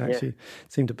 but it didn't actually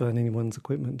seem to burn anyone's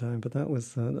equipment down. But that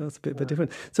was a bit of a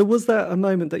different. So was that a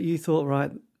moment that you thought,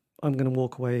 right, I'm going to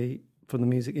walk away from the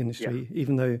music industry,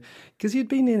 even though, because you'd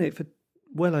been in it for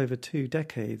well over 2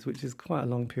 decades, which is quite a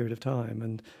long period of time.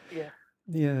 And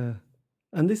yeah.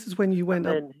 And this is when you went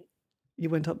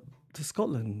up to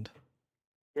Scotland.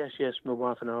 Yes. My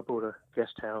wife and I bought a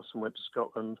guest house and went to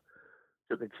Scotland,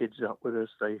 took the kids up with us.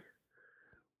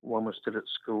 One was still at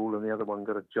school and the other one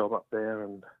got a job up there,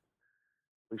 and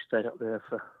we stayed up there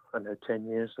for, 10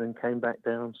 years and then came back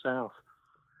down south.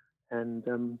 And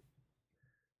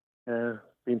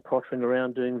been pottering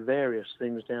around doing various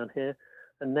things down here,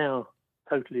 and now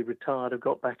totally retired. I've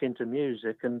got back into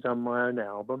music and done my own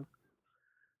album,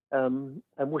 and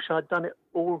wish I'd done it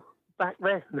all back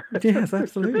then. Yes,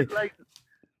 absolutely. It's a bit late.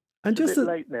 And just a bit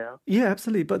late now. Yeah,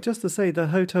 absolutely. But just to say, the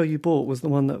hotel you bought was the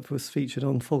one that was featured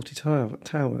on Fawlty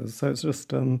Towers. So it's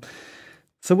just.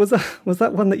 So was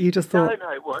that one that you just thought?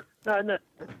 No, it wasn't.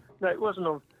 No, it wasn't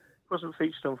on. It wasn't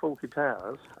featured on Fawlty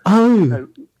Towers. Oh. No,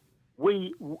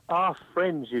 our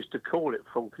friends used to call it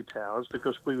Fawlty Towers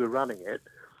because we were running it,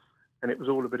 and it was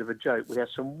all a bit of a joke. We had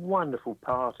some wonderful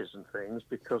parties and things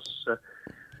because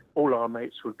all our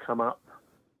mates would come up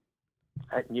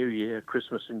at New Year,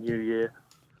 Christmas and New Year,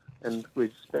 and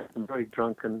we'd spend some very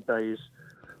drunken days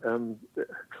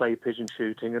clay pigeon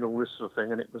shooting and all this sort of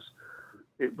thing, and it was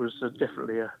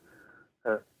definitely a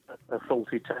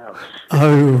Fawlty Towers.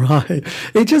 Oh right!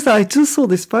 I just saw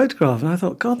this photograph and I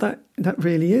thought, God, that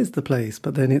really is the place.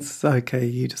 But then it's okay.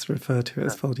 You just refer to it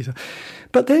as Fawlty Towers.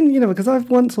 But then because I've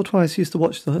once or twice used to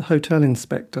watch the Hotel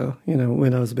Inspector.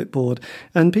 When I was a bit bored,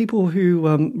 and people who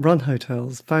run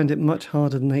hotels found it much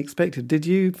harder than they expected. Did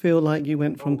you feel like you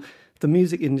went from the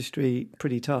music industry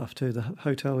pretty tough to the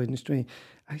hotel industry?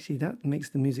 Actually, that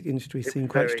makes the music industry seem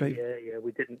quite straight. Yeah.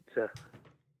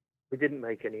 We didn't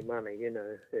make any money. It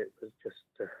was just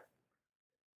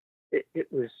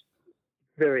it was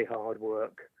very hard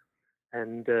work,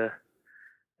 and it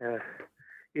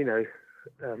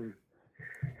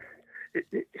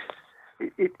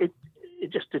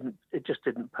just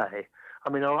didn't pay. I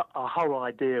mean, our whole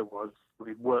idea was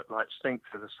we'd work like stink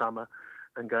through the summer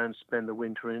and go and spend the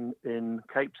winter in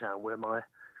Cape Town, where my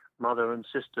mother and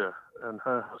sister and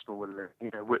her husband were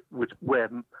living, where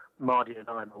Marty and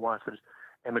I, my wife, had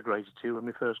emigrated to when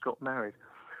we first got married.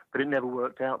 But it never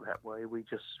worked out that way. We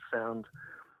just found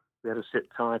we had to sit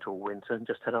tight all winter and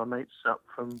just had our mates up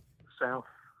from south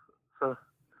for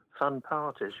fun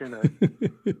parties,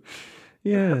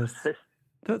 Yes.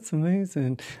 That's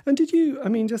amazing. And did you,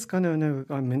 just kind of, I know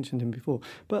I mentioned him before,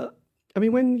 but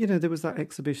when, there was that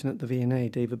exhibition at the V&A,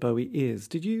 David Bowie Is,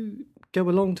 did you go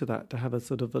along to that to have a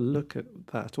sort of a look at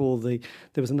that? Or there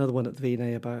was another one at the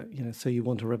V&A about, So You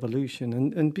Want a Revolution.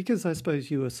 And because I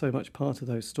suppose you were so much part of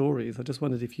those stories, I just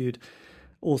wondered if you'd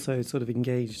also sort of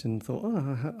engaged and thought,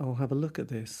 I'll have a look at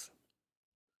this.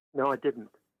 No, I didn't.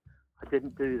 I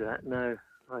didn't do that, no.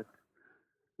 I'd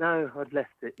left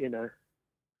it,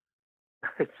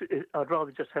 I'd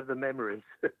rather just have the memories.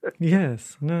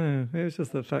 Yes, no, it was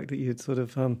just the fact that you'd sort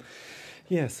of,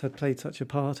 had played such a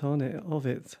part of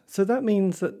it. So that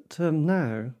means that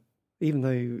now, even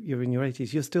though you're in your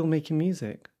 80s, you're still making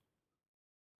music.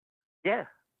 Yeah.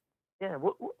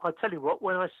 I tell you what,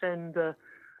 when I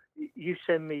you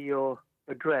send me your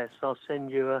address, I'll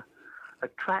send you a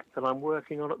track that I'm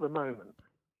working on at the moment.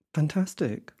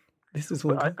 Fantastic. This is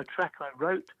what a track I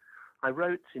wrote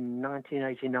in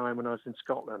 1989 when I was in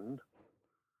Scotland,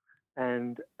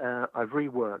 and I've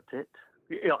reworked it.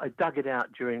 I dug it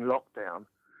out during lockdown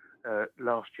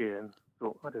last year and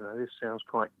thought, I don't know, this sounds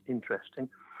quite interesting.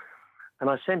 And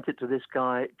I sent it to this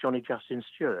guy, Johnny Justin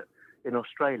Stewart, in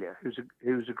Australia, who's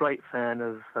a great fan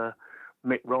of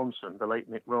Mick Ronson, the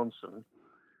late Mick Ronson.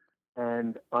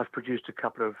 And I've produced a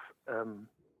couple of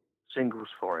singles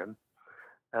for him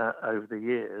over the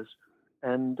years.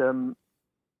 And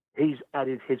he's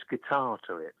added his guitar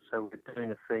to it. So we're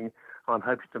doing a thing. I'm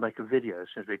hoping to make a video as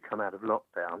soon as we come out of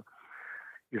lockdown.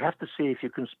 You have to see if you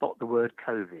can spot the word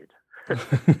COVID.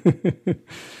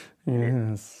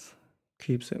 Yes.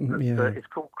 Keeps it, yeah. It's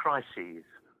called Crises.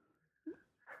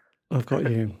 I've got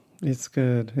you. It's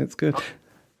good. It's good.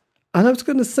 And I was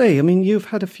going to say, you've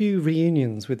had a few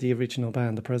reunions with the original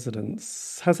band, The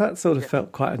Presidents. Has that sort of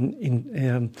felt quite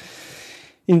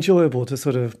enjoyable to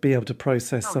sort of be able to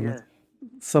process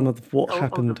some of what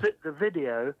happened? The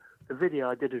video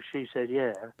I did of She Said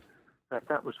Yeah,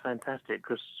 that was fantastic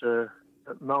because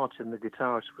Martin, the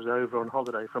guitarist, was over on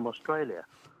holiday from Australia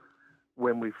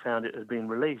when we found it had been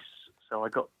released. So I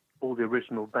got all the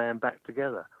original band back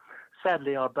together.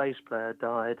 Sadly, our bass player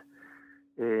died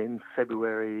in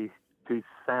February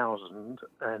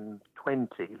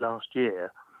 2020, last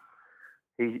year.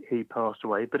 He passed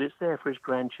away, but it's there for his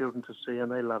grandchildren to see,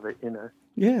 and they love it, you know.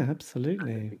 Yeah,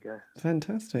 absolutely.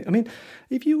 Fantastic. I mean,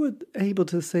 if you were able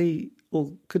to say,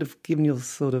 or could have given your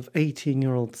sort of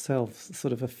 18-year-old self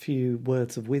sort of a few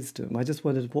words of wisdom, I just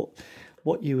wondered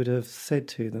what you would have said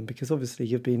to them, because obviously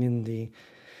you've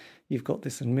got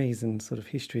this amazing sort of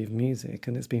history of music,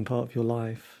 and it's been part of your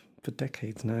life for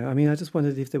decades now. I mean, I just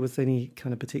wondered if there was any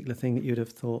kind of particular thing that you'd have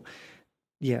thought,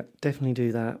 yeah, definitely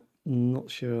do that, not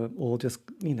sure, or just,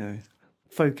 you know,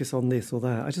 focus on this or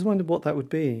that. I just wondered what that would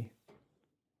be.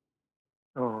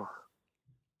 Oh,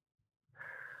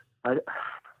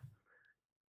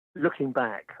 looking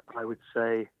back, I would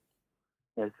say,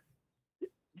 you know,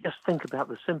 just think about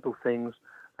the simple things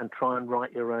and try and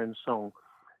write your own song.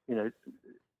 You know,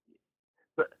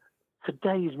 but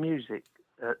today's music,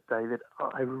 David,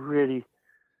 I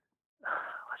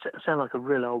sound like a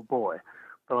real old boy,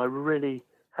 but I really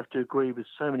have to agree with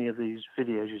so many of these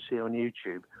videos you see on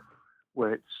YouTube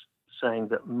where it's saying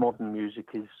that modern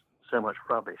music is so much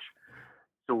rubbish.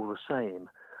 It's all the same,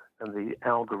 and the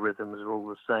algorithms are all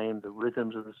the same, the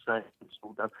rhythms are the same, it's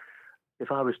all done. If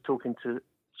I was talking to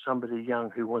somebody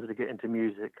young who wanted to get into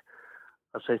music,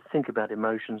 I'd say think about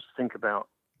emotions, think about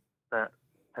that,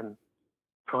 and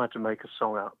try to make a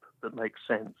song up that makes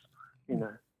sense, you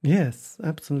know. Yes,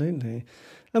 absolutely.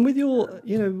 And with your,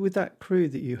 you know, with that crew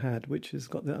that you had, which has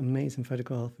got that amazing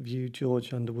photograph of you,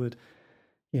 George Underwood,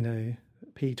 you know,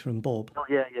 Peter and Bob. Oh,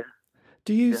 yeah.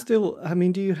 Do you still, I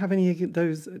mean, do you have any of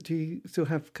those, do you still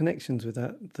have connections with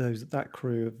that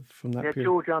crew from that period?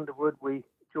 George Underwood, we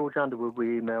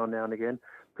email now and again.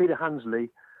 Peter Hunsley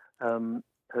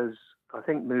has, I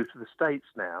think, moved to the States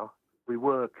now. We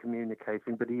were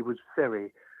communicating, but he was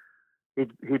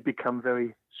he'd become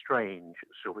very strange,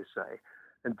 shall we say.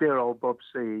 And dear old Bob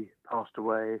C passed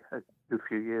away a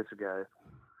few years ago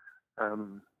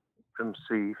from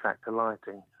C Factor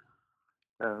Lighting.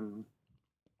 So,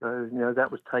 you know,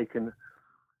 that was taken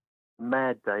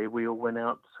mad day. We all went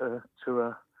out to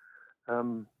a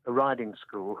riding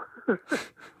school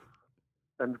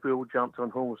and we all jumped on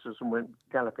horses and went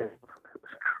galloping.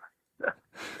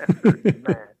 It was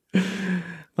mad.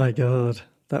 My God,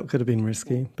 that could have been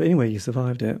risky. But anyway, you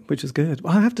survived it, which is good.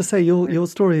 Well, I have to say, your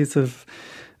stories of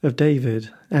David,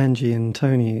 Angie and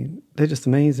Tony, they're just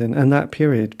amazing. And that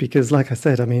period, because like I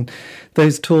said, I mean,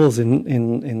 those tours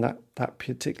in that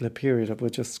particular period were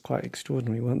just quite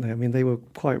extraordinary, weren't they? I mean, they were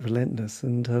quite relentless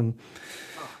and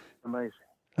amazing.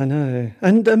 I know.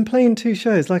 And playing two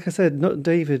shows, like I said, not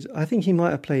David, I think he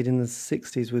might have played in the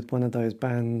 60s with one of those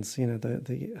bands, you know,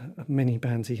 the many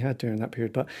bands he had during that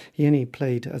period, but he only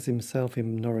played as himself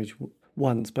in Norwich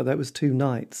once, but that was 2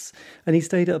 nights. And he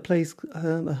stayed at a place,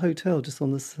 a hotel just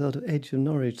on the sort of edge of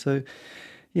Norwich. So,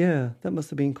 yeah, that must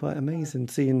have been quite amazing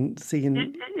seeing.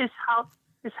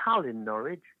 Is Hull in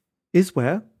Norwich? Is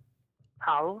where?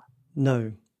 Hull?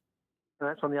 No.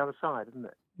 That's on the other side, isn't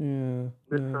it? Yeah.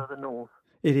 A bit further north.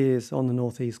 It is on the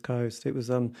northeast coast. It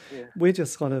was. We're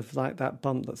just kind of like that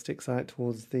bump that sticks out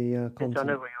towards the continent. Yes, I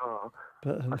know where you are.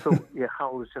 But I thought,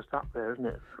 Hull was just up there, isn't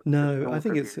it? No, I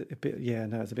think it's a bit. Yeah,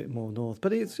 no, it's a bit more north.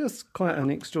 But it's just quite an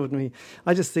extraordinary.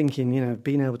 I just thinking, you know,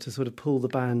 being able to sort of pull the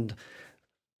band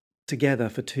together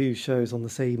for 2 shows on the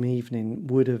same evening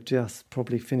would have just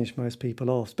probably finished most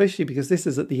people off, especially because this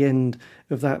is at the end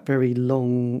of that very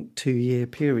long 2-year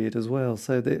period as well.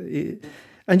 So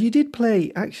and you did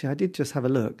play, actually, I did just have a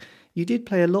look. You did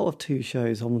play a lot of 2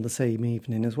 shows on the same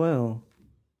evening as well.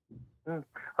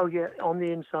 Oh, yeah, on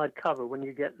the inside cover, when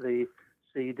you get the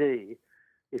CD,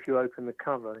 if you open the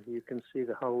cover, you can see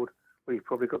the whole, well, you've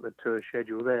probably got the tour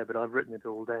schedule there, but I've written it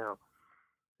all down,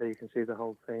 so you can see the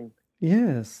whole thing.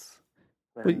 Yes.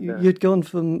 And, but you'd gone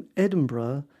from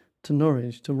Edinburgh to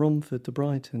Norwich to Romford to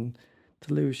Brighton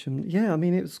to Lewisham. Yeah, I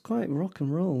mean, it was quite rock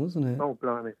and roll, wasn't it? Oh,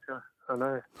 blimey, I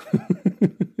know.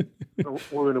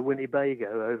 All in a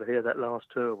Winnebago over here, that last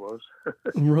tour was.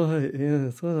 Right,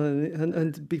 yes. Well,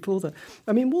 and before that,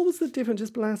 I mean, what was the difference,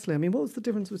 just lastly, I mean, what was the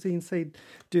difference between, say,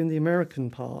 doing the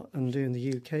American part and doing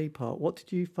the UK part? What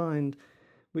did you find,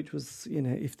 which was, you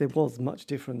know, if there was much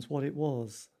difference, what it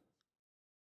was?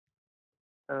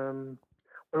 Well,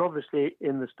 obviously,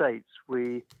 in the States,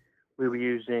 we were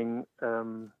using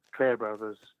Clare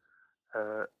Brothers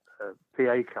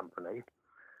PA company,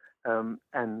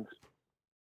 and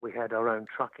we had our own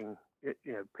trucking,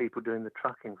 you know, people doing the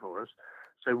trucking for us.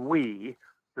 So we,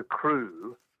 the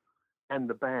crew and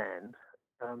the band,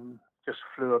 just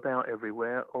flew about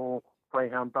everywhere, or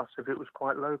Greyhound bus if it was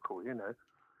quite local, you know.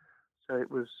 So it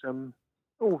was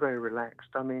all very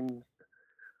relaxed. I mean,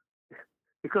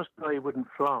 because Bowie wouldn't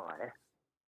fly,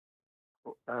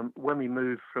 when we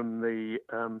moved from the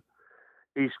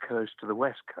East Coast to the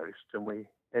West Coast, and we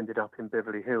ended up in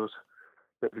Beverly Hills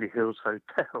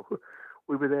Hotel,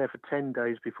 we were there for 10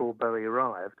 days before Bowie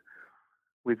arrived,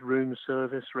 with room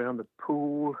service around the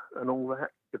pool and all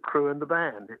that, the crew and the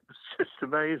band. It was just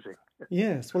amazing.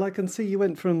 Yes, well, I can see you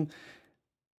went from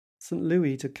St.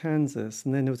 Louis to Kansas,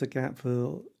 and then there was a gap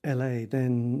for LA,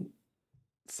 then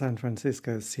San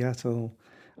Francisco, Seattle.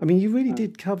 I mean, you really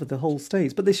did cover the whole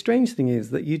States. But the strange thing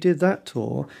is that you did that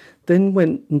tour, then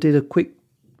went and did a quick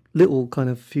little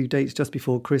kind of few dates just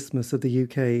before Christmas of the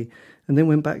UK, and then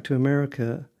went back to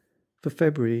America for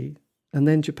February, and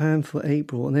then Japan for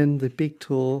April, and then the big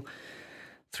tour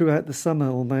throughout the summer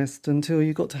almost until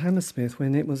you got to Hammersmith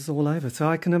when it was all over. So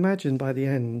I can imagine by the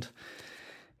end,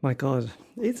 my God,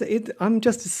 I'm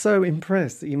just so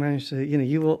impressed that you managed to,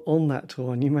 you were on that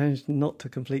tour and you managed not to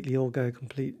completely all go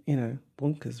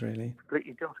bonkers, really.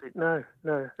 Completely got it. No.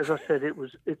 As I said, it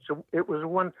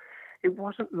wasn't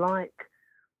like,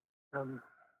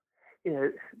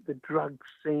 the drug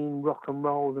scene, rock and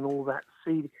roll, and all that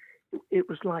seedy. It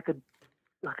was like a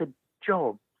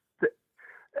job that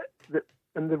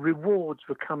and the rewards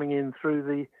were coming in through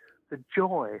the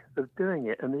joy of doing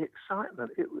it and the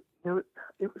excitement. It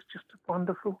was just a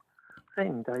wonderful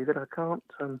thing, David. I can't.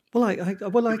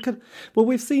 Well,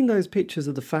 we've seen those pictures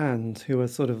of the fans who are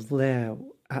sort of there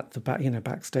at the back,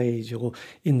 backstage or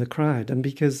in the crowd, and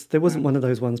because there wasn't one of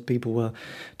those ones people were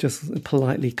just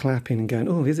politely clapping and going,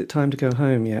 "Oh, is it time to go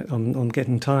home yet? I'm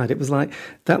getting tired." It was like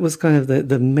that was kind of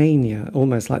the mania,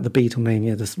 almost like the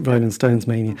Beatlemania, the Rolling Stones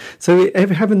mania. So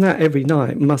having that every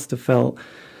night must have felt,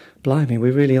 blimey,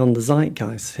 we're really on the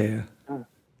zeitgeist here.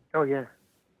 Oh yeah,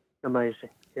 amazing.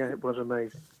 Yeah, it was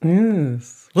amazing.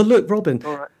 Yes. Well, look, Robin.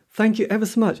 All right. Thank you ever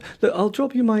so much. Look, I'll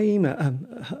drop you my email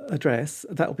address.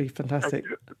 That'll be fantastic.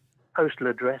 Postal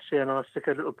address, yeah, and I'll stick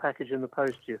a little package in the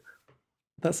post to you.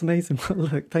 That's amazing. Well,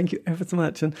 look, thank you ever so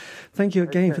much. And thank you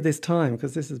again for this time,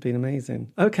 because this has been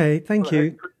amazing. Okay, thank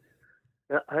you.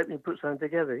 I hope you put something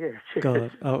together, yeah.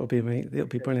 God, it'll be amazing. It'll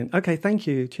be brilliant. Okay, thank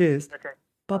you. Cheers. Okay.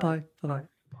 Bye-bye. Bye-bye.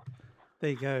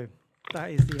 There you go.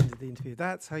 That is the end of the interview.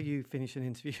 That's how you finish an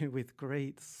interview with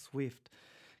great, swift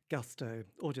gusto,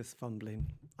 or just fumbling.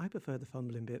 I prefer the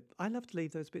fumbling bit. I love to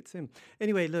leave those bits in.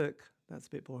 Anyway, look, that's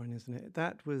a bit boring, isn't it?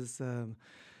 That was the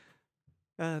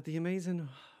amazing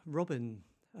Robin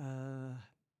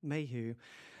Mayhew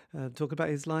talk about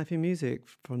his life in music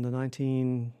from the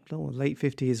late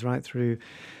 50s right through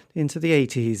into the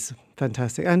 80s.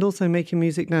 Fantastic. And also making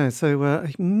music now. So a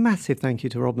massive thank you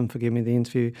to Robin for giving me the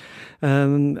interview,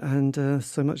 and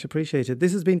so much appreciated.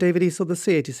 This has been David Eastaugh, the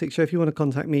C86 Show. If you want to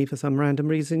contact me for some random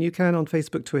reason, you can on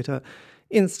Facebook, Twitter,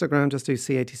 Instagram, just do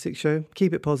C86 Show.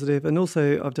 Keep it positive. And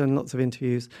also, I've done lots of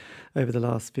interviews over the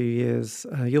last few years.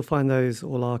 You'll find those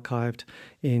all archived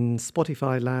in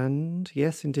Spotify land.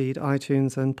 Yes, indeed,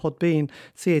 iTunes and Podbean.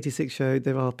 C86 Show.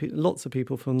 There are lots of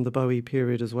people from the Bowie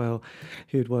period as well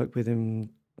who'd worked with him,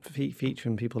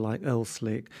 featuring people like Earl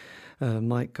Slick,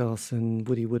 Mike Garson,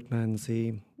 Woody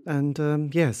Woodmansey,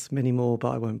 and yes, many more, but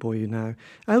I won't bore you now.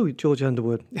 Oh, George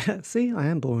Underwood. See, I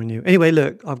am boring you. Anyway,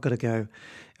 look, I've got to go,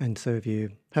 and so have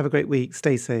you. Have a great week.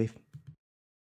 Stay safe.